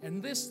song.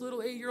 And this little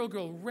 8-year-old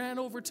girl ran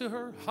over to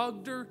her,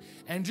 hugged her,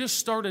 and just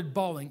started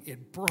bawling.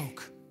 It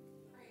broke.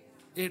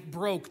 It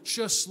broke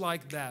just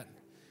like that.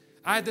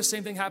 I had the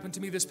same thing happen to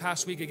me this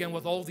past week, again,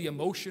 with all the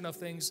emotion of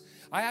things.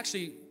 I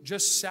actually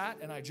just sat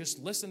and I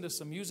just listened to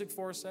some music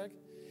for a sec,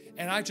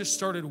 and I just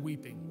started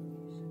weeping.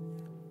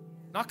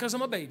 Not because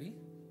I'm a baby,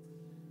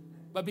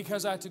 but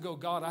because I had to go,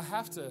 God, I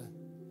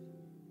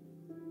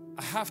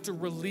have to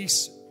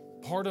release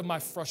part of my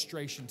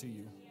frustration to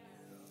you.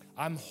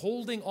 I'm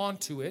holding on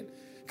to it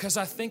because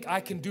I think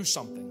I can do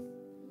something.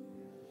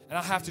 And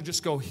I have to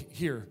just go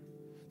here.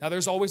 Now,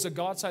 there's always a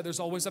God side, there's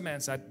always a man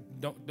side.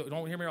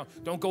 Don't hear me wrong.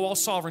 Don't go all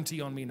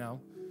sovereignty on me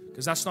now,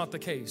 because that's not the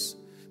case.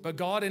 But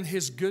God, in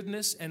His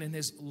goodness and in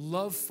His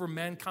love for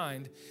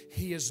mankind,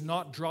 He has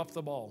not dropped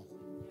the ball.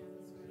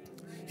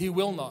 He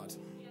will not.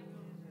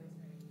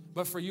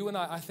 But for you and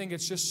I think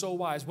it's just so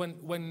wise.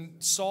 When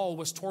Saul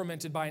was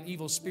tormented by an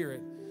evil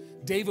spirit,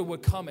 David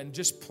would come and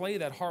just play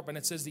that harp, and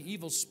it says the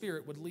evil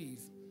spirit would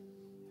leave.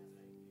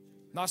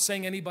 Not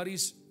saying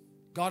anybody's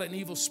got an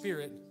evil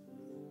spirit,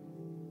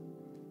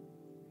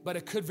 but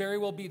it could very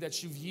well be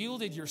that you've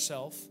yielded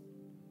yourself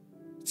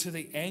to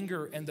the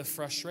anger and the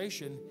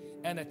frustration,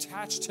 and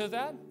attached to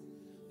that,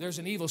 there's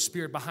an evil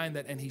spirit behind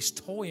that, and he's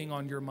toying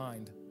on your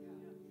mind.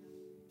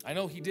 I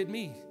know he did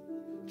me,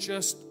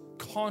 just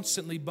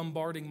constantly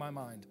bombarding my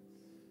mind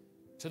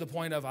to the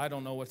point of I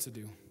don't know what to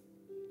do.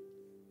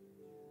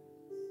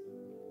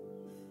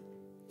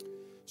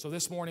 So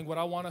this morning, what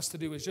I want us to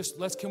do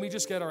is can we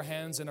just get our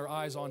hands and our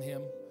eyes on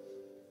Him?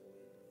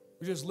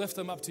 We just lift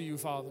them up to you,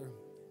 Father.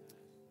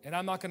 And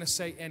I'm not going to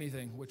say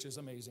anything, which is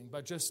amazing,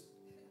 but just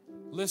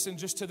listen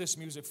just to this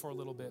music for a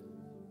little bit.